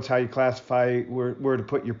years ago. It's how you classify where to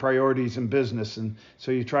put your priorities in business. And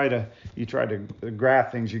so you try to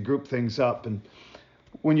graph things, you group things up. And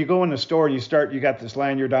when you go in the store, you got this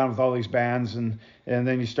lanyard on with all these bands, and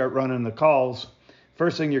then you start running the calls.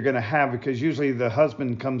 First thing you're going to have, because usually the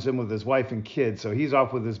husband comes in with his wife and kids, so he's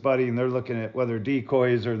off with his buddy, and they're looking at whether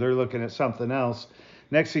decoys or they're looking at something else.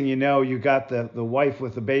 Next thing you know, you got the wife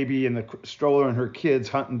with the baby and the stroller and her kids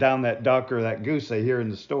hunting down that duck or that goose they hear in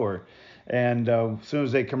the store. And as soon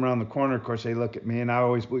as they come around the corner, of course, they look at me, and I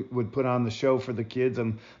always would put on the show for the kids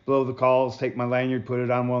and blow the calls, take my lanyard, put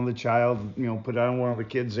it on one of the put it on one of the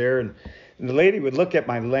kids there. And the lady would look at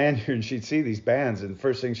my lanyard, and she'd see these bands, and the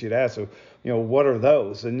first thing she'd ask, so, what are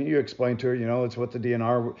those? And you explain to her, it's what the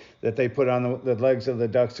DNR that they put on the legs of the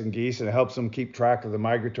ducks and geese, and it helps them keep track of the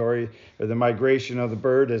migration of the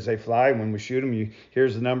bird as they fly. When we shoot them,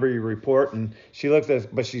 here's the number, you report. And she looks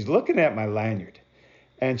at, but she's looking at my lanyard.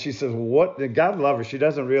 And she says, what? God love her. She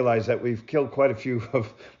doesn't realize that we've killed quite a few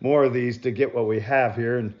more of these to get what we have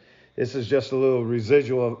here. And this is just a little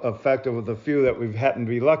residual effect of the few that we've happened to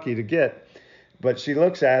be lucky to get. But she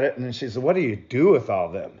looks at it, and then she says, what do you do with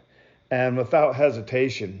all them? And without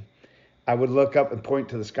hesitation, I would look up and point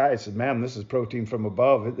to the sky. I said, ma'am, this is protein from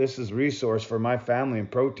above. This is resource for my family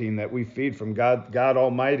and protein that we feed from God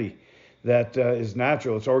Almighty that is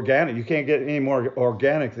natural. It's organic. You can't get any more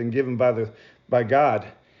organic than given by God.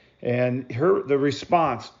 And the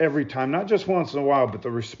response every time, not just once in a while, but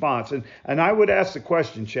the response. And I would ask the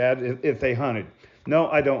question, Chad, if they hunted. No,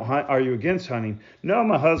 I don't hunt. Are you against hunting? No,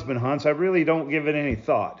 my husband hunts. I really don't give it any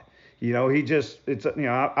thought.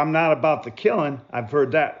 I'm not about the killing. I've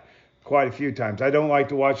heard that quite a few times. I don't like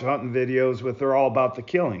to watch hunting videos where they're all about the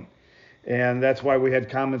killing. And that's why we had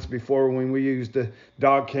comments before when we used the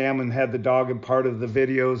dog cam and had the dog in part of the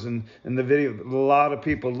videos and the video. A lot of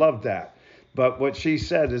people loved that. But what she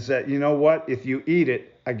said is that, you know what, if you eat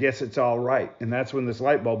it, I guess it's all right. And that's when this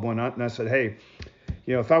light bulb went on. And I said, hey,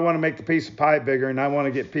 if I want to make the piece of pie bigger and I want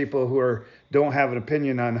to get people who don't have an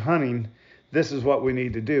opinion on hunting, this is what we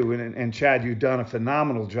need to do. And Chad, you've done a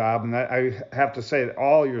phenomenal job. And I have to say that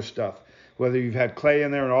all your stuff, whether you've had Clay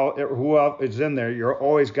in there and who else is in there, you're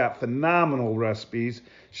always got phenomenal recipes,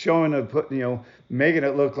 showing making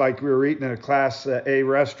it look like we were eating at a Class A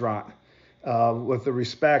restaurant. With the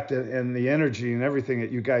respect and the energy and everything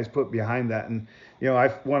that you guys put behind that. And,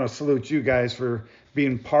 I want to salute you guys for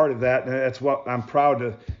being part of that. And that's what I'm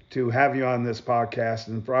proud to have you on this podcast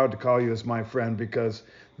and proud to call you as my friend, because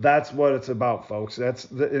that's what it's about, folks.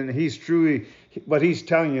 And he's truly, what he's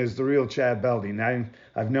telling you is the real Chad Belding.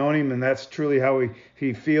 I've known him, and that's truly how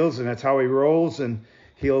he feels, and that's how he rolls, and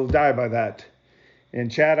he'll die by that.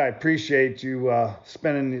 And Chad, I appreciate you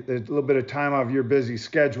spending a little bit of time out of your busy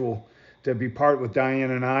schedule to be part with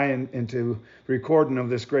Diane and I and to recording of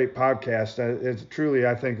this great podcast. It's truly,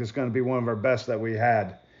 I think, it's going to be one of our best that we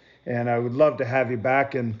had. And I would love to have you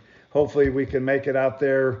back, and hopefully we can make it out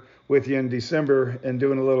there with you in December and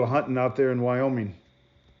doing a little hunting out there in Wyoming.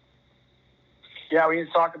 Yeah, we need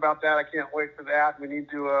to talk about that. I can't wait for that. We need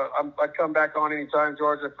to, I'd come back on anytime,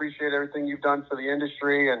 George. I appreciate everything you've done for the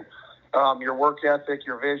industry and your work ethic,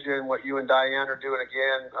 your vision, what you and Diane are doing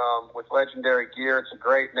again with Legendary Gear. It's a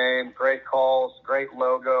great name, great calls, great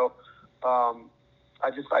logo.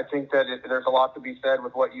 I think that there's a lot to be said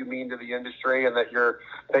with what you mean to the industry, and that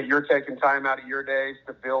you're taking time out of your days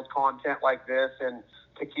to build content like this and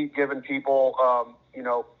to keep giving people,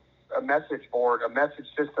 a message board, a message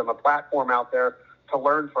system, a platform out there to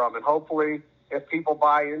learn from. And hopefully, if people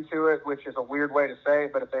buy into it, which is a weird way to say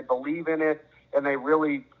it, but if they believe in it and they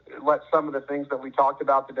really let some of the things that we talked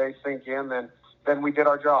about today sink in, then we did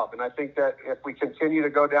our job. And I think that if we continue to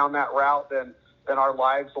go down that route, then our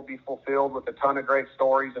lives will be fulfilled with a ton of great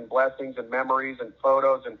stories and blessings and memories and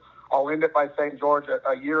photos. And I'll end it by saying, George,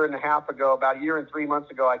 a year and a half ago, about a year and 3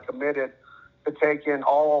 months ago, I committed to taking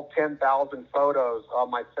all 10,000 photos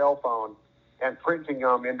on my cell phone and printing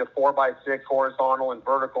them into 4x6 horizontal and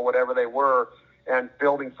vertical, whatever they were, and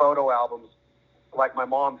building photo albums like my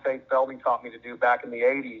mom, Faith Belding, taught me to do back in the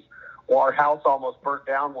 80s. Well, our house almost burnt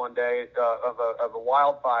down one day of a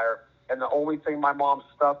wildfire, and the only thing my mom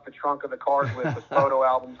stuffed the trunk of the cars with was photo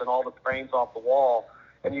albums and all the frames off the wall.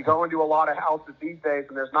 And you go into a lot of houses these days,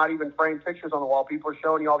 and there's not even framed pictures on the wall. People are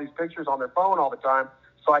showing you all these pictures on their phone all the time.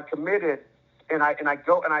 So I committed, and I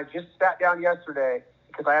just sat down yesterday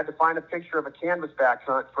because I had to find a picture of a canvasback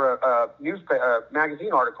hunt for a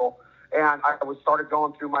magazine article. And I started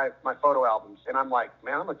going through my photo albums, and I'm like,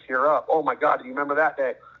 man, I'm going to tear up. Oh, my God, do you remember that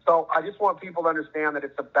day? So I just want people to understand that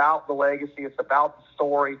it's about the legacy. It's about the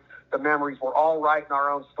story, the memories. We're all writing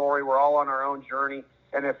our own story. We're all on our own journey.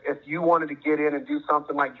 And if you wanted to get in and do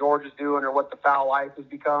something like George is doing or what the Fowl Life has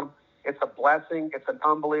become, it's a blessing. It's an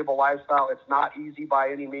unbelievable lifestyle. It's not easy by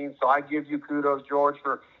any means. So I give you kudos, George,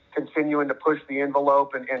 for continuing to push the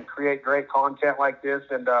envelope and create great content like this.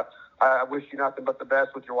 And I wish you nothing but the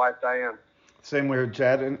best with your wife, Diane. Same way,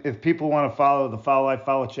 Chad. And if people want to follow the Fowl Life,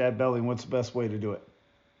 follow Chad Belding, what's the best way to do it?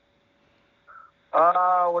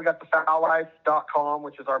 We got the FOWLLIFE.com,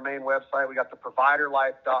 which is our main website. We got the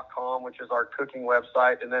ProviderLife.com, which is our cooking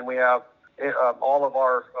website. And then we have all of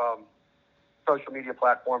our social media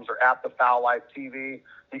platforms are at the Fowl Life TV.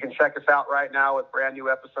 You can check us out right now with brand new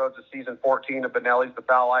episodes of season 14 of Benelli's The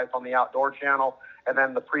Fowl Life on the Outdoor Channel. And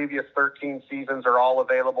then the previous 13 seasons are all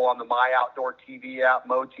available on the My Outdoor TV app,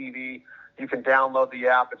 MoTV. You can download the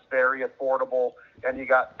app. It's very affordable. And you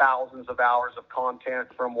got thousands of hours of content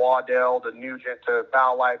from Waddell to Nugent to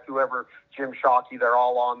Fowl Life, whoever, Jim Shockey, they're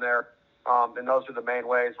all on there. And those are the main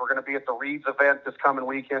ways. We're going to be at the Reeds event this coming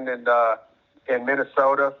weekend in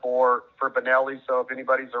Minnesota for Benelli. So if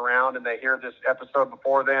anybody's around and they hear this episode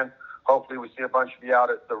before then, hopefully we see a bunch of you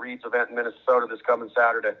out at the Reeds event in Minnesota this coming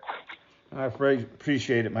Saturday. I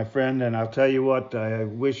appreciate it, my friend. And I'll tell you what, I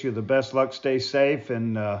wish you the best luck. Stay safe,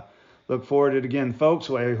 and look forward to it again, folks.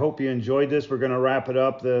 I hope you enjoyed this. We're going to wrap it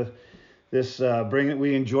up.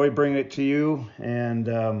 We enjoy bringing it to you.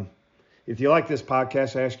 And if you like this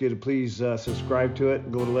podcast, I ask you to please subscribe to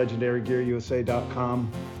it. Go to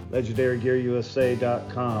legendarygearusa.com,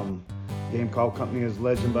 legendarygearusa.com. Game call company is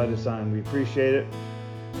Legend by Design. We appreciate it.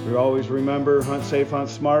 We always remember, hunt safe, hunt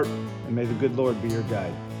smart, and may the good Lord be your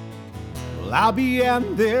guide. Well, I'll be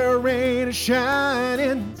out there, rain or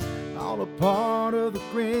shining, all a part of the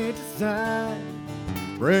great design.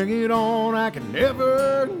 Bring it on, I can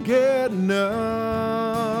never get enough,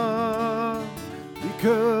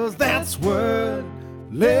 because that's what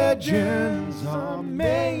legends are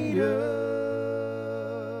made of.